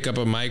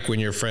a mic when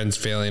your friend's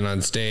failing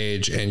on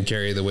stage and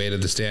carry the weight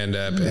of the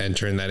stand-up and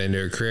turn that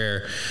into a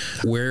career.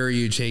 Where are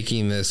you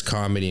taking this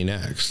comedy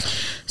next?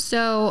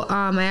 So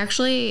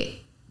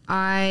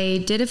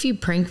I did a few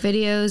prank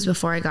videos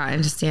before I got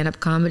into stand-up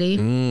comedy.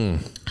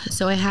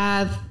 So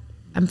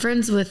I'm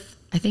friends with,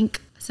 I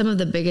think, some of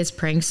the biggest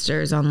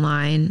pranksters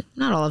online.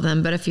 Not all of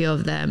them, but a few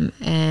of them.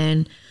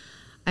 And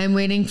I'm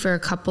waiting for a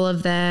couple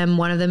of them.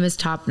 One of them is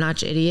Top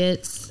Notch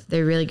Idiots.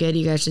 They're really good.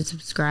 You guys should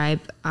subscribe.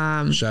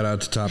 Shout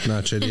out to Top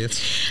Notch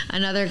Idiots.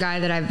 Another guy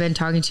that I've been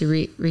talking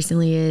to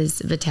recently is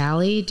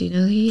Vitaly. Do you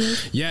know who he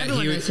is? Yeah,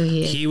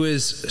 he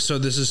was. So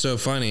this is so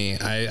funny.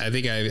 I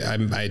think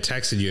I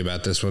texted you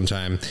about this one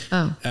time.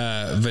 Oh.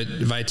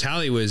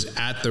 Vitaly was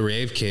at the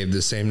Rave Cave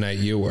the same night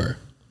you were.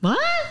 What?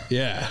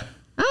 Yeah.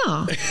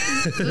 Oh.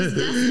 It was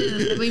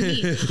destined that we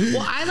meet.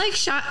 Well,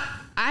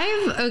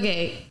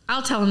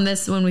 I'll tell him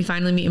this when we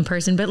finally meet in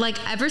person, but like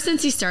ever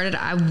since he started,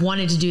 I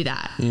wanted to do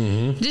that.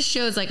 Mm-hmm. It just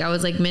shows like I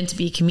was like meant to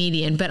be a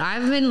comedian, but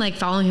I've been like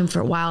following him for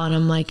a while, and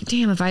I'm like,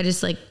 damn, if I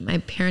just like, my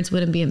parents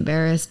wouldn't be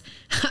embarrassed,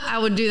 I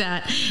would do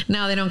that.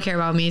 Now they don't care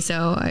about me,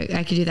 so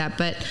I could do that.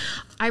 But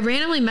I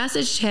randomly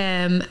messaged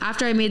him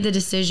after I made the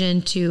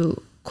decision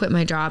to quit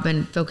my job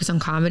and focus on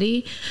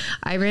comedy.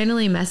 I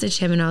randomly messaged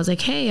him and I was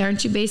like, hey,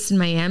 aren't you based in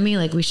Miami?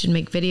 Like, we should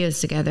make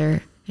videos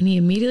together. And he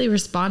immediately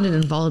responded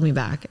and followed me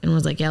back and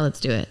was like, yeah, let's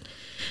do it.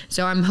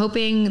 So I'm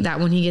hoping that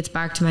when he gets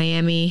back to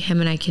Miami, him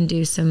and I can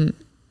do some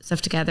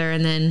stuff together.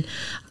 And then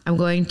I'm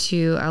going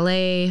to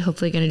LA,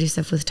 hopefully going to do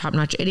stuff with Top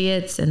Notch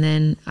Idiots, and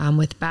then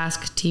with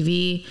Basque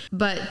TV.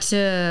 But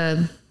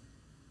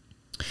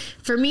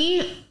for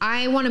me,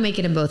 I want to make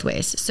it in both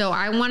ways. So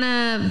I want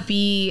to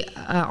be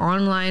an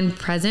online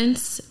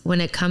presence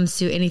when it comes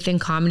to anything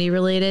comedy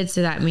related.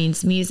 So that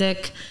means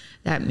music,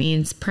 that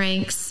means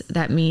pranks,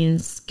 that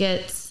means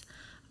skits.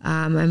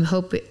 I'm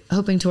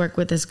hoping to work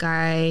with this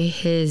guy.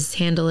 His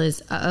handle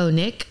is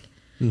Nick.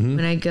 Mm-hmm.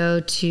 When I go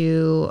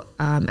to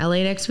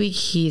LA next week,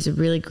 he's a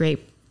really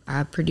great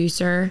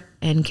producer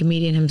and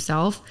comedian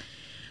himself.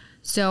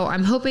 So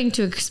I'm hoping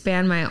to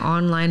expand my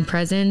online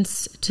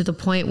presence to the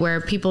point where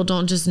people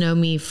don't just know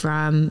me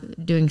from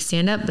doing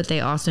stand-up, but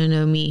they also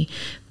know me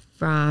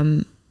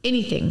from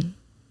anything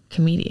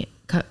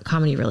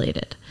comedy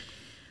related.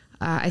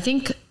 I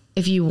think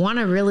if you want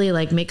to really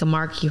like make a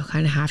mark, you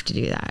kind of have to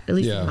do that, at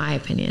least in my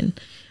opinion.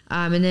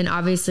 And then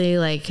obviously,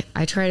 like,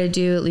 I try to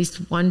do at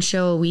least one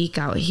show a week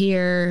out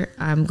here.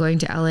 I'm going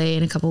to LA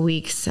in a couple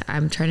weeks.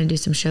 I'm trying to do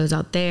some shows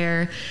out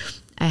there.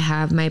 I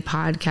have my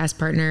podcast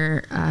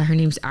partner. Her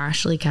name's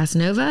Ashley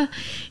Casanova.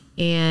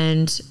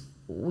 And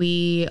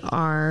we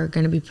are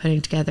going to be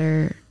putting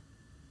together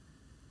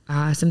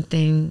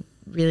something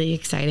really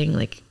exciting.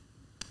 Like,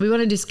 we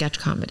want to do sketch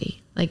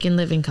comedy, like in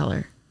living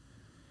color.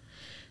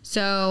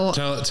 So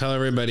tell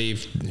everybody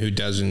who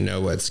doesn't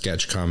know what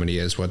sketch comedy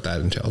is, what that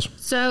entails.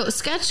 So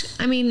sketch,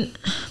 I mean,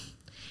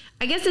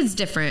 I guess it's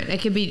different. It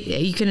could be,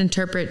 you can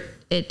interpret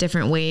it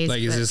different ways.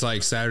 Like, is this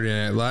like Saturday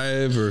Night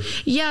Live or?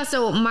 Yeah.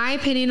 So my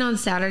opinion on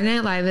Saturday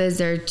Night Live is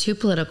they're too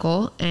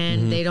political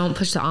and they don't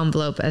push the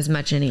envelope as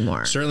much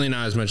anymore. Certainly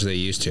not as much as they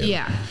used to.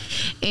 Yeah.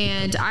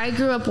 And I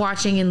grew up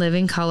watching In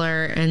Living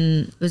Color,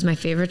 and it was my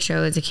favorite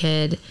show as a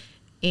kid.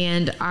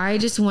 And I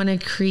just want to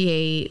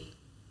create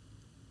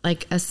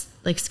like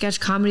sketch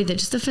comedy that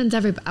just offends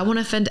everybody. I want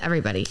to offend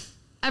everybody.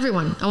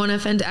 Everyone. I want to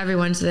offend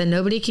everyone so that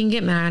nobody can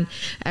get mad.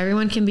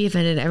 Everyone can be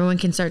offended. Everyone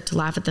can start to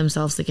laugh at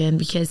themselves again,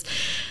 because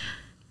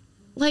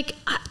like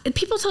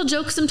people tell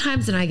jokes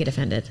sometimes and I get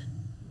offended,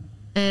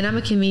 and I'm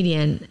a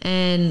comedian,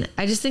 and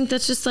I just think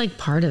that's just like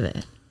part of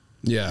it.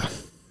 Yeah.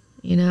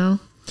 You know?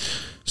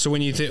 So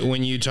when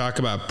you talk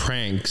about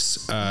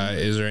pranks,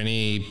 is there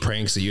any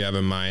pranks that you have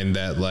in mind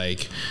that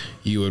like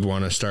you would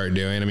want to start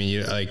doing? I mean,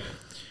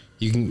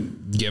 you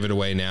can give it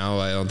away now.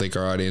 I don't think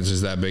our audience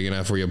is that big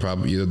enough where you'll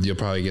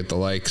probably get the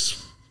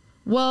likes.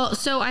 Well,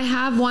 so I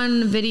have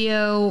one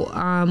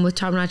video with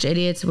Top Notch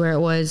Idiots where it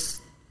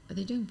was, are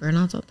they doing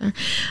burnouts out there?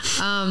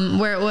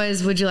 Where it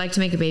was, would you like to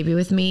make a baby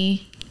with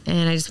me?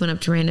 And I just went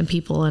up to random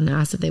people and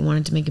asked if they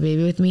wanted to make a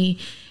baby with me.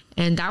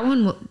 And that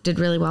one did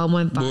really well.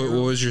 Went viral.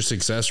 What was your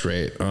success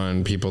rate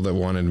on people that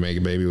wanted to make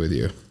a baby with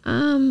you?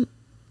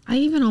 I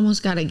even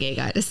almost got a gay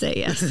guy to say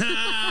yes. I'd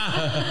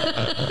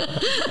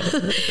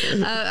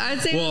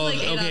say well, it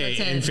was like 8 out of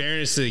 10. In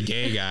fairness to the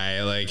gay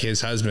guy, like his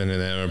husband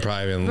and them are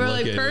probably been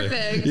looking like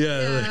perfect.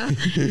 Yeah.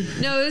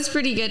 No, it was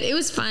pretty good. It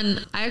was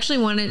fun. I actually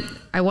wanted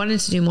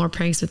to do more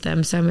pranks with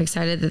them, so I'm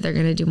excited that they're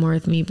going to do more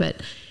with me. But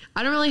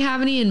I don't really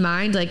have any in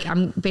mind. Like,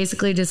 I'm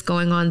basically just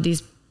going on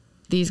these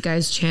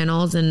guys'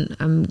 channels, and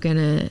I'm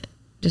gonna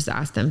just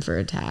ask them for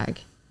a tag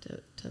to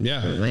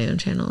my own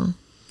channel.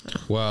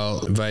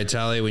 Well,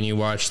 Vitaly, when you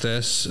watch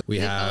this, we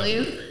have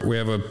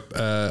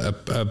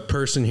a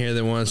person here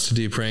that wants to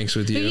do pranks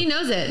with you. But he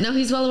knows it. No,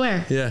 he's well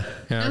aware. Yeah.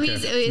 No,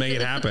 okay. Make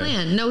it happen. It's a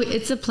plan. No,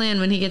 it's a plan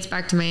when he gets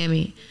back to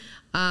Miami.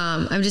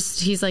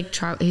 He's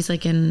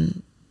like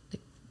in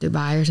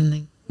Dubai or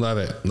something. Love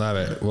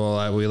it.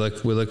 Well, we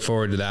look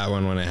forward to that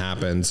one when it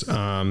happens.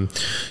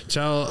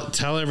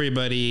 Tell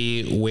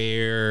everybody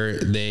where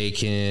they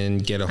can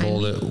get a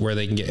hold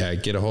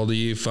of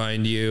you,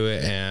 find you,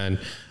 and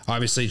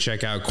obviously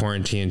check out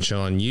Quarantine Chill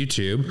on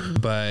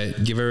YouTube.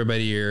 But give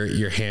everybody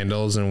your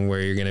handles and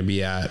where you're going to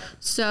be at.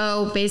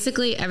 So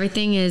basically,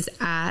 everything is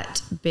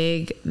at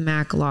Big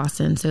Mac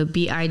Lawson. So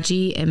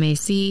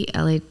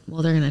BIGMACLA.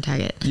 Well, they're going to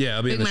tag it. Yeah,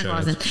 I'll be in the show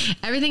notes.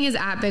 Everything is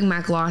at Big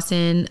Mac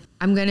Lawson.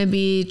 I'm going to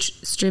be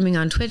streaming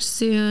on Twitch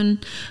soon.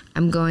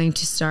 I'm going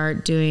to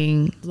start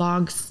doing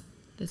vlogs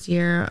this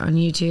year on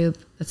YouTube.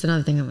 That's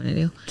another thing I'm going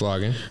to do.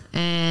 Vlogging.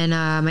 And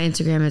my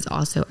Instagram is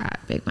also at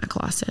Big Mac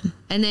Lawson.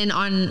 And then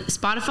on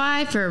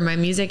Spotify for my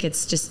music,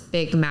 it's just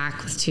Big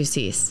Mac with 2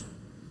 C's.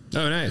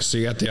 Oh, nice. So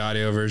you got the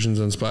audio versions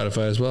on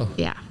Spotify as well?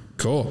 Yeah.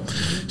 Cool.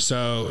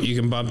 So you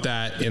can bump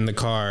that in the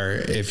car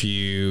if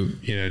you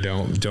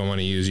don't want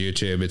to use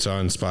YouTube. It's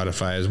on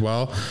Spotify as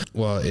well.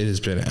 Well, it has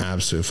been an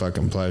absolute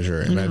fucking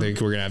pleasure, and I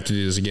think we're gonna have to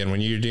do this again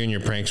when you're doing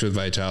your pranks with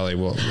Vitaly.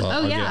 We'll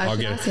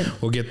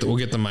get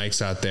the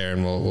mics out there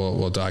and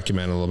we'll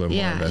document a little bit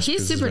more of this.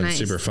 He's super nice,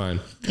 super fun.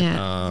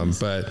 Yeah.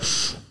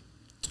 But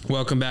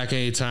welcome back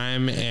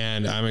anytime,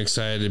 and I'm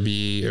excited to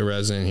be a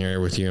resident here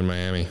with you in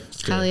Miami.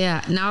 Hell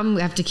yeah. Now I'm going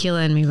to have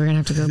tequila in me. We're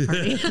going to have to go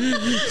party.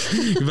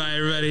 Goodbye,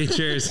 everybody.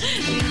 Cheers.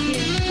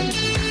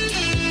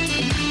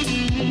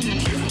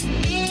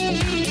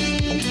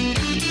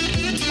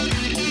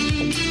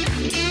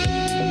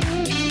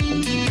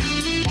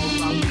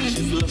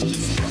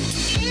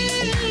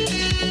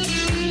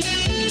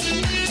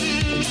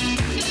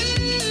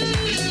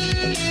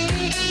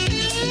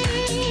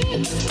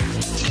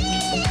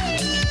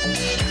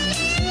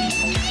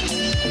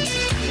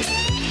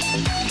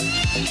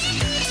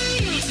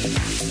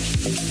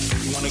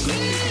 Wanna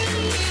go?